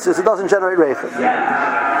Shacham, it doesn't generate Reicha.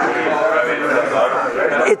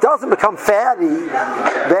 It doesn't become fatty.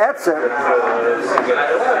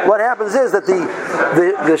 What happens is that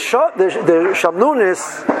the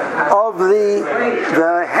shamnunis of the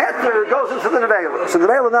heter goes into the nevela. So the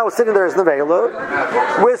nevela now is sitting there as nevela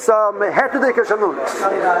with some heterdika shamnunis.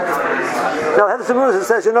 Now the heter shamnunis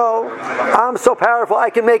says, I'm so powerful I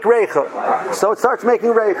can make reicha. So it starts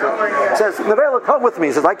making reicha. It says, nevela, come with me.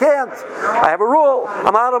 He says, I can't. I have a rule.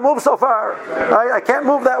 I'm allowed to move so far. I can't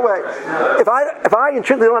move that way. If I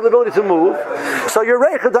intrinsically don't have the ability to move, so your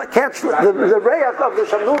reicha can't. The reiach of the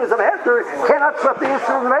shamnunis of heter cannot slip the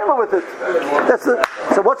issue of the nevela with it.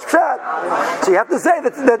 So what's pshat? So you have to say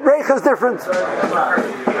that reicha is different.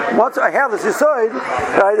 Once I have this aside,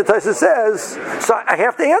 the Tosfos says, so I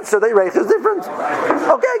have to answer that reicha is different.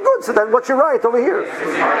 Okay, good. So then what's your right over here?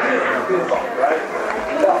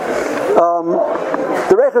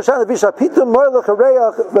 The reicha shana bisha pitum moilach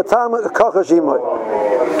hareach batam kachashimoy.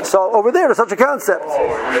 So over there, there's such a concept,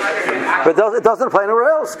 but it doesn't apply anywhere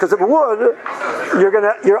else. Because if it would,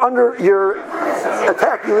 you're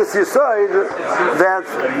attacking this yesod that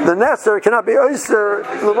the Nesser cannot be oyser,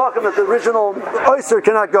 the welcome that the original oyser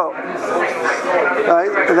cannot go.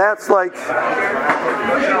 Right? And that's like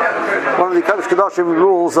one of the Kaddish Kedoshim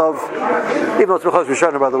rules of, even though it's Mechaz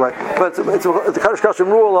Rishonah, by the way, but it's the Kaddish Kedoshim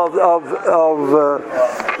rule of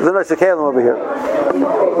the Nesser Kalim over here.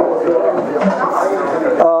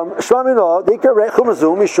 Shlamino, Dikar Reichum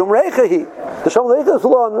Azum, Mishum Reichahi. The Shom Reicha is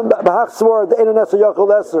alone, Bahach Swar, the Einan Nesser Yachol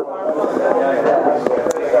Lesser.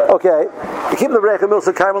 Okay, you keep the Reicha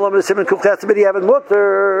Milsa Karmelam and Simon Kufchatz Bidi Avin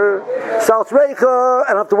Mutter, South Reicha, I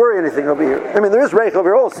don't have to worry anything over here. I mean, there is Reicha over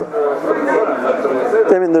here also.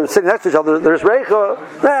 I mean, they're sitting next to each other, there's Reicha.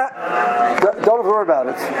 Don't worry about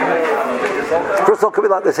it. First of all, could be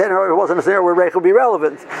like this, it wasn't a scenario where Reicha would be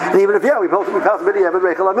relevant. And even if, we pass Bidi Avin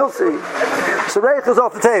Reicha La Milsi. So Reicha is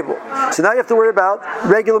off the table. So now you have to worry about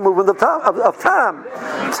regular movement of Tam.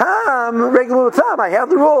 Regular movement of Tam. I have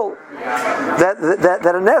the rule that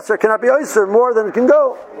a Nesser cannot be oyster more than it can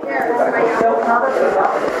go.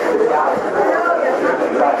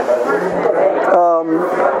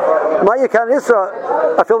 Maya kan Isra,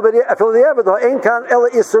 I feel the evidence. Ein kan ela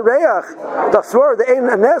Isreach. The sword the ein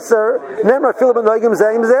Nesser. Never feel the noigim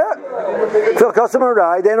zaim zeh. Feel customer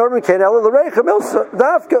ride. Ein order can ela the reicha milsa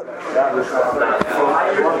dafka.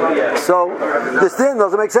 So this thing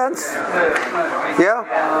doesn't make sense. Yeah,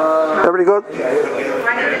 everybody good?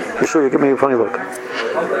 You sure you give me a funny look?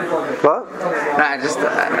 What? No, I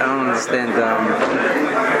don't understand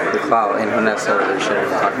the cloud in Vanessa that you're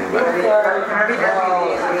talking about.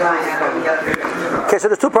 Okay, so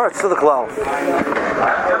there's two parts to the klal.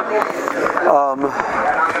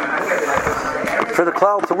 For the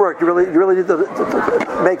klal to work, you really need to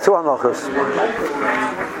make two halachos.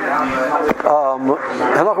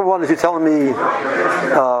 Halacha one is you telling me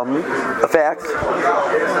a fact.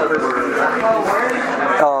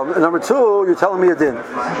 Number two, you're telling me a din.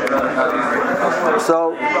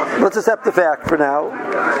 So let's accept the fact for now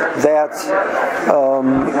that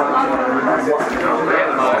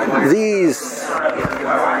these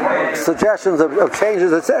suggestions of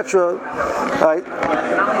changes, etc., right?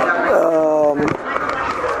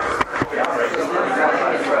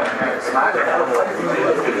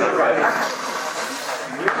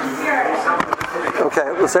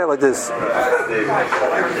 Okay, we'll say it like this.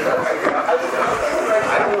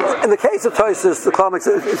 In the case of Tosfos, the klal it's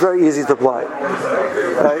very easy to apply.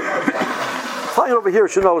 Right? Applying over here,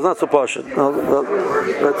 should know, is not so poshut.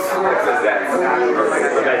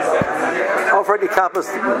 Already tapas,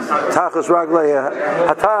 tachas, raglei,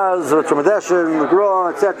 hataz, tromedeshin,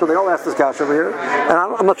 gra, etc. They all ask this kash over here, and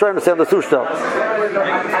I'm not trying to understand the tushtel.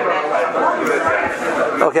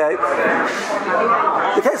 Okay.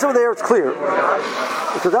 The case over there, it's clear.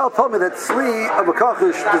 Because Al told me that sli of a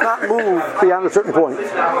kachush does not move beyond a certain point.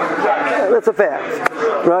 That's a fact,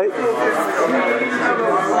 right?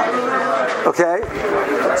 Okay,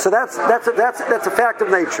 so that's a fact of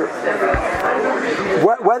nature.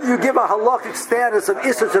 Whether you give a halakhic status of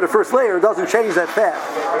Isser to the first layer doesn't change that fact.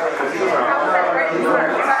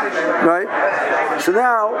 Right? So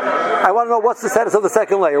now, I want to know what's the status of the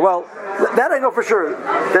second layer. Well, that I know for sure,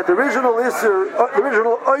 that the original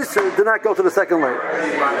Isser did not go to the second layer.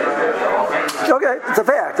 Okay, it's a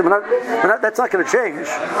fact. That's not going to change.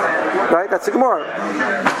 Right? That's the Gemara.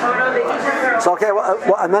 So, okay,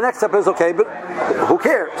 well, and the next step is, okay, but who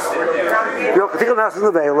cares?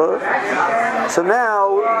 So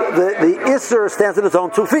now, the Isser stands on its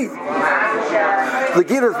own 2 feet. The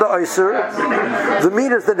Gid is the Isser, the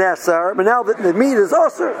meat is the Nasar, but now the meat is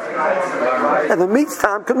Osir. And the meat's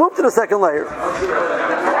time can move to the second layer.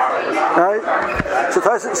 Right? So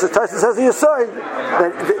Tyson says in your side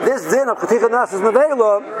that this din of Chaticha Nasas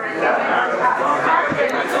Nevela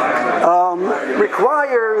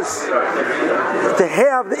requires to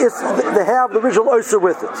have the original Osir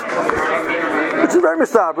with it. Which is very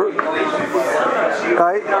mistaber.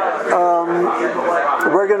 Right?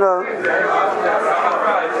 We're gonna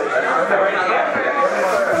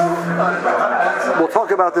we'll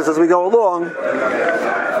talk about this as we go along.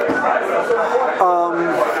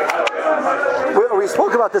 We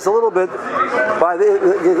spoke about this a little bit by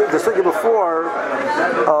the second before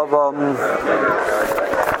of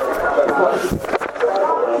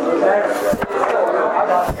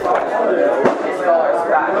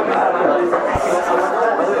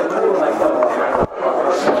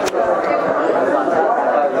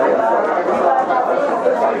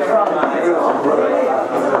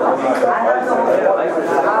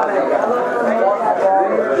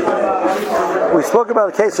we spoke about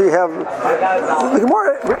a case where you have the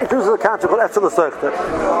Gemara introduces a concept called Etzel L'Seichter.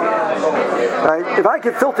 Right? If I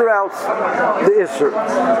could filter out the Isser,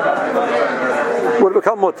 would it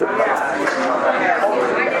become mutter?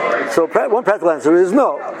 So one practical answer is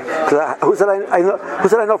no. Who said I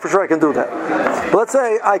know for sure I can do that? But let's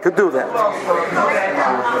say I could do that.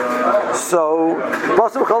 So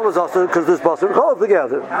Basar B'Cholav is also because there's Basar B'Cholav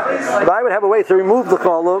together. But I would have a way to remove the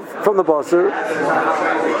Cholav from the Basar.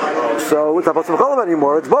 So it's not Basar B'Cholav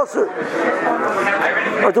anymore, it's Basar.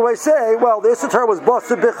 Or do I say, well, the Isser Torah was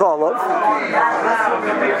Basar B'Cholav,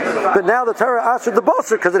 but now the Torah answered the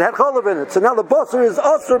Basar because it had Cholav in it. So now the Basar is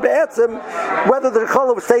Asr Be'etzim, whether the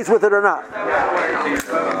Cholav stays with it or not.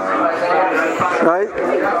 Right?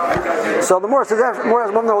 So the Morah says, more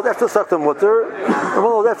as one knows after the Sakta Mutter, and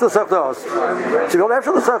one knows after the Sakta Os. So if you go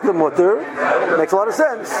after the Sakta Mutter, it makes a lot of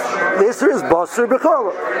sense. The Isser is Basar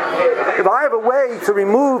B'Cholav. If I have a way to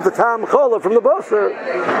remove the Tam Cholav from the Basar,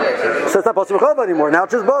 so it's not Basar B'Cholav anymore. Now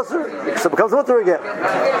it's just Basar. So it becomes Mutter again.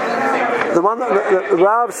 The one the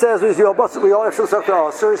Rav says we all after the Sakta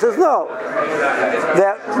Os. So he says no.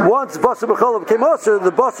 That once Basar B'Cholav became Asr,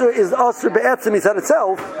 the Basar is Asr Be'etzim inside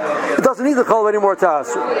itself. It doesn't need the Cholav anymore to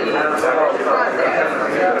Asr.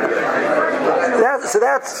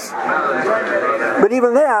 But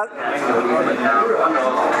even that,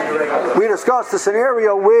 we discussed the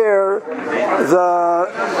scenario where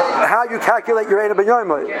how you calculate your Eina Ben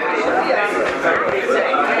Yoimai.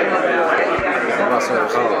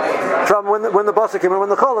 From when the Basar came in, when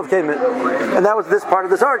the Cholav came in. And that was this part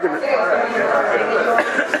of this argument.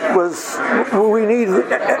 Was we need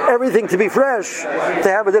everything to be fresh to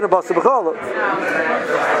have it in a Basar B'Cholav.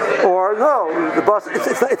 Or no, the Basar,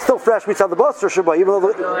 it's still fresh mitzad the Basar Shabbat, even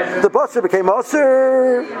though the Basar became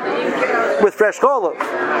Asr with fresh Cholav.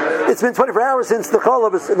 It's been 24 hours since the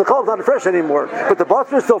Cholav is not fresh anymore, but the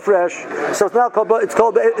Basar is still fresh, so it's now called Ben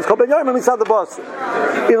Yoimai mitzad the Basar,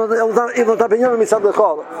 even though it's not Ben Yoimai mitzad the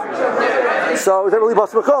Cholav. So is that really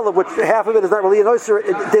Basar B'Cholav, which half of it is not really an Osir,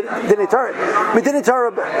 Dinei Torah. I mean, Dinei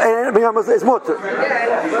Torah and Ben Yoimai is mutter.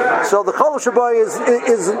 So the Cholav Shabbat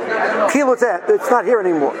is kilo it's not here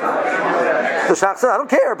anymore. The Shach said, I don't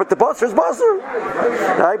care, but the Basar is Basar.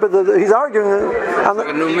 Right? But he's arguing. Like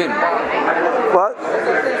a new min. What?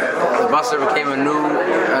 The Basar became a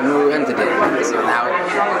new entity. So now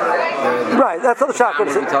right, that's what the Shach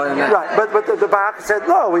said. Right, but the Bach said,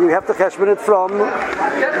 no, you have to cheshbon it from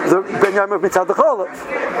the Ben Yoimai mitzad the Cholav.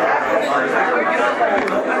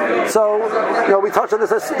 So, we touched on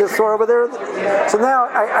this story over there. So now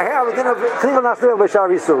I have a din of Chnichol Nasnei B'Shar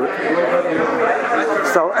Yisur.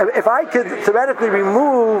 So if I could theoretically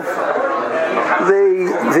remove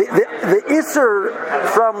the Isser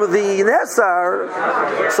from the Nesar,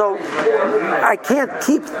 so I can't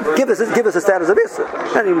give this a status of Isser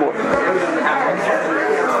anymore.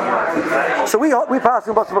 So we pass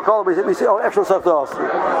in Basar B'Kol, we say, Efshel Sach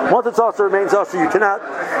Asr. Once it's Asr, it remains Asr. You cannot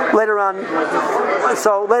later on.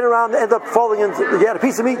 So later on, end up falling into. You had a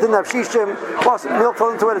piece of meat, didn't have shishim, milk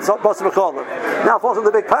fell into it. It's Basar B'Kol. Now it falls into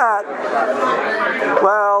the big pot.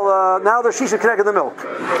 Well, now there's shishim connected to the milk.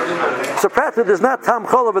 So practically, there's not tam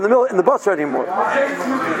cholav in the milk in the basar anymore,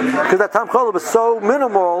 because that tam cholav is so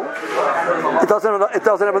minimal. It doesn't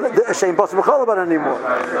have a shame basar b'cholav anymore.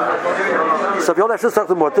 So if you don't have to talk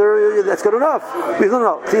to mutter, that's good enough. We don't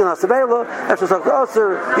know. Tzion hasavela, have to talk to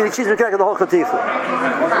aser. You need shishim connected the whole chaticha.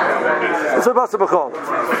 It's a basar b'cholav,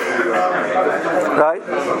 right?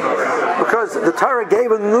 Because the Torah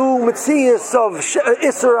gave a new mitzias of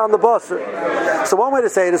isser on the basar. So one way to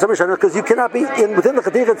say it is because you cannot be within the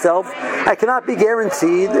chaticha itself. I cannot be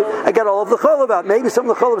guaranteed I get all of the cholav out. Maybe some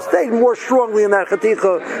of the cholav stayed more strongly in that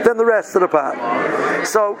chaticha than the rest of the pot.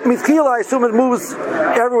 So mitchila, I assume it moves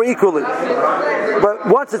everywhere equally. But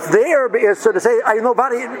once it's there, so to say, I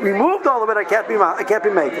nobody removed all of it. I can't be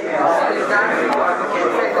making.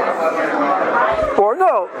 Or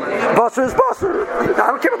no, basar is basar. I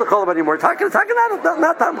don't care about the cholav anymore. It's not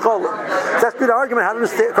time cholav. That's been the argument. How to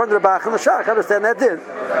understand according to the Bach and the Shach. How to understand that din.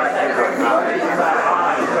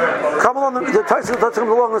 Come along, the Tosfos comes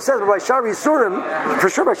along and says, by Shari Surim, for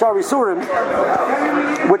sure by Shari Surim,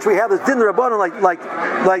 which we have this din rabbanon, like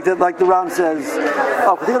the Ram says,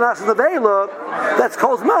 oh, the Nevela, that's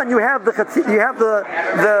Kozman. You have the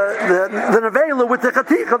Nevela with the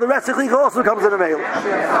Chaticha. The rest of the Chaticha also comes in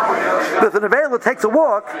Nevela. If the Nevela takes a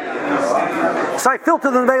walk, so I filter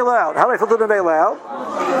the Nevela out. How do I filter the Nevela out?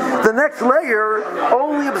 The next layer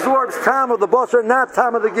only absorbs time of the basar, not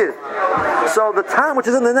time of the gid. So the time which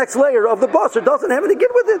is in the next layer of the basar doesn't have any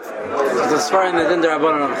gid with it.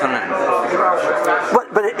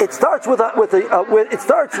 But it starts with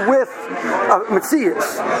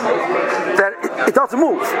mitzias that it doesn't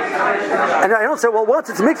move. And I don't say, well, once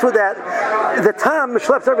it's mixed with that, the time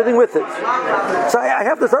schleps everything with it. So I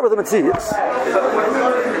have to start with the mitzias.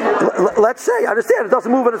 Let's say, I understand it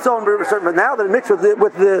doesn't move on its own, but now that it mixed with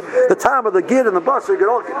the time of the gid and the basar, it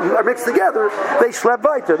all are mixed together, they schlep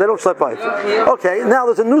weiter. They don't schlep weiter. Okay, now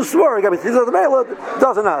there's a new story. I mean, the Mela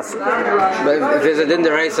doesn't ask. But if there's a din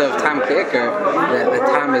deraisa of tam keker, the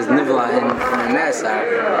time is nivla in the nesar.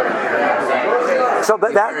 So,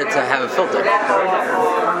 but that harder to have a filter.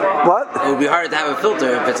 What? It would be harder to have a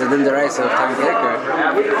filter if it's a din deraisa of tam keker.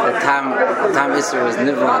 The tam isser is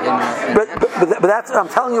nivla in. But that's, I'm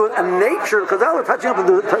telling you, a nature, because now we're touching up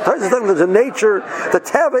the there's a nature. The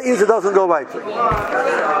teva is it doesn't go right.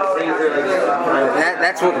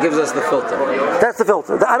 That's what gives us the filter. That's the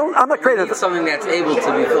filter. I'm not creating something that's able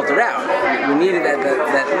to be filtered out. We needed that.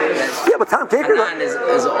 Yeah, but Tom Kicker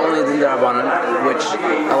is only the Rabbanan, which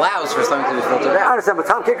allows for something to be filtered out. I understand, but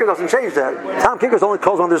Tom Kicker doesn't change that. Tom Kicker's only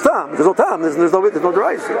calls when there's Tom. There's no Tom. There's no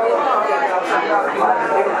device.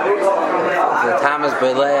 The Tom is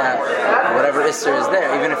Belea, whatever Isser is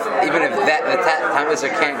there. Even if the Tom Isser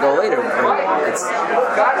can't go later, it's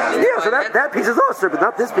so that piece is Isser, but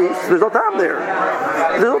not this piece. There's no Tom there.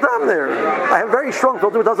 There's no Tom there. I have a very strong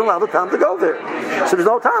filter that doesn't allow the Tom to go there. So there's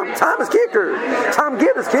no Tom. Tom is Kicker. Tom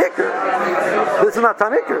Gid is Kicker. This is not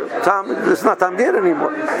Tom Icker. This is not Tom Gid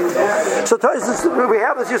anymore. So we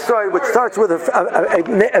have this story which starts with a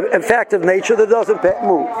fact of nature that doesn't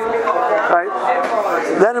move. Right?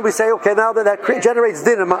 Then we say, okay, now that generates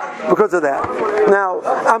din because of that. Now,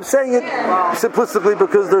 I'm saying it simplistically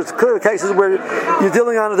because there's clear cases where you're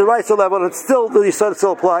dealing on the right level and it's still the Yisod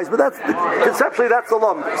still applies, but that's conceptually that's the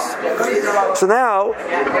lumbus. So now,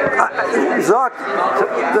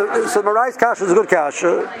 so Marai's kasha is a good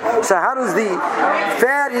kasha. So how does the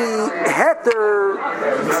fatty heter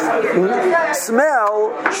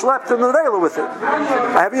smell schlep in the Nevela with it?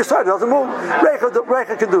 I have Yisod, it doesn't move.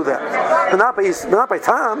 Reicha can do that, but not by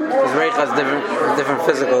time. Because Reicha is different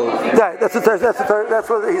physical. Yeah, that's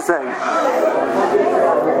what he's saying.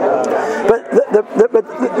 But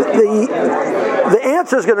the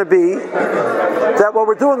answer is going to be that what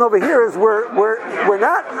we're doing over here is we're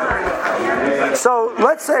not. So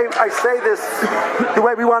let's say I say this the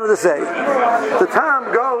way we wanted to say. The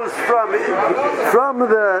time goes from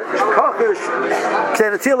the kochush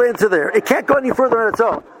Ksenitzila into there. It can't go any further on its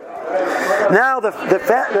own. Now the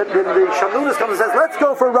Shamlunas comes and says, let's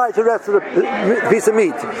go for a ride to the rest of the piece of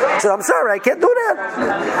meat. I said, I'm sorry, I can't do that.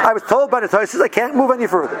 I was told by the Tosfos I can't move any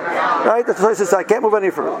further. Right? The Tosfos says I can't move any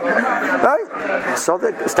further. Right? So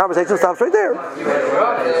the conversation stops right there.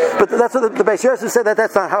 But that's what the Beis Yosef said,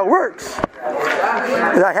 that's not how it works.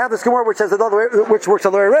 And I have this Gemara which says another way, which works the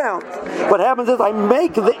other way around. What happens is I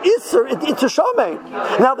make the Isser into Shomein.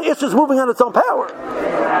 Now the Isser is moving on its own power.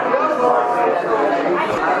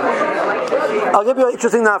 I'll give you an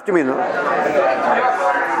interesting nafkamina.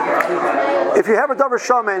 If you have a davar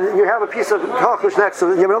shaman and you have a piece of kachush next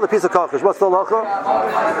to it, you have another piece of kachush, what's the halacha?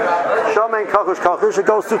 Shaman, kachush, it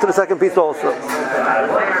goes through to the second piece also.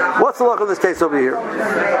 What's the halacha in this case over here?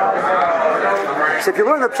 So if you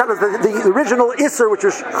learn the original Isser, which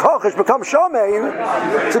is kachush, becomes shaman,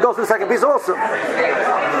 so it goes to the second piece also.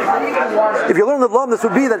 If you learn the law, this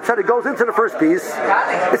would be that it goes into the first piece,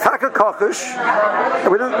 it's haka kachush,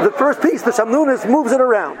 and within the first piece, the shamnunis moves it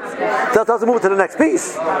around. So it doesn't move it to the next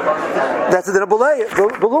piece. That's the din of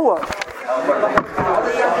belua.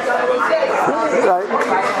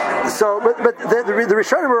 Right. So, but the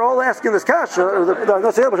Rishonim are all asking this kasha, or we're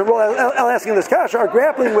all asking this kasha, are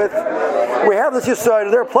grappling with. We have this yisod,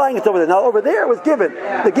 they're applying it over there. Now, over there it was given.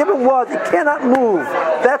 The given was it cannot move.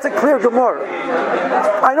 That's a clear gemara.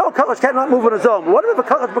 I know kachush cannot move on its own. But what if a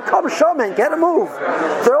kachush becomes shaman? Can it move?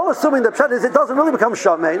 They're all assuming the pshat is it doesn't really become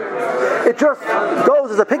shaman. It just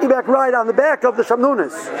goes as a piggyback ride on the back of the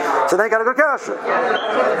shamnunis. So they got a good kasha.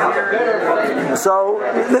 So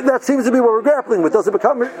that seems to be what we're grappling with. Does it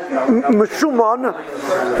become Meshuman,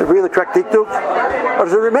 really correct dikduk, or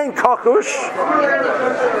does it remain kachush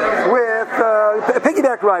with a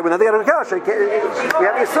piggyback ride? When they got a kasha, you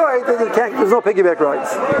have a side, then you can't. There's no piggyback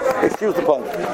rides. Excuse the pun.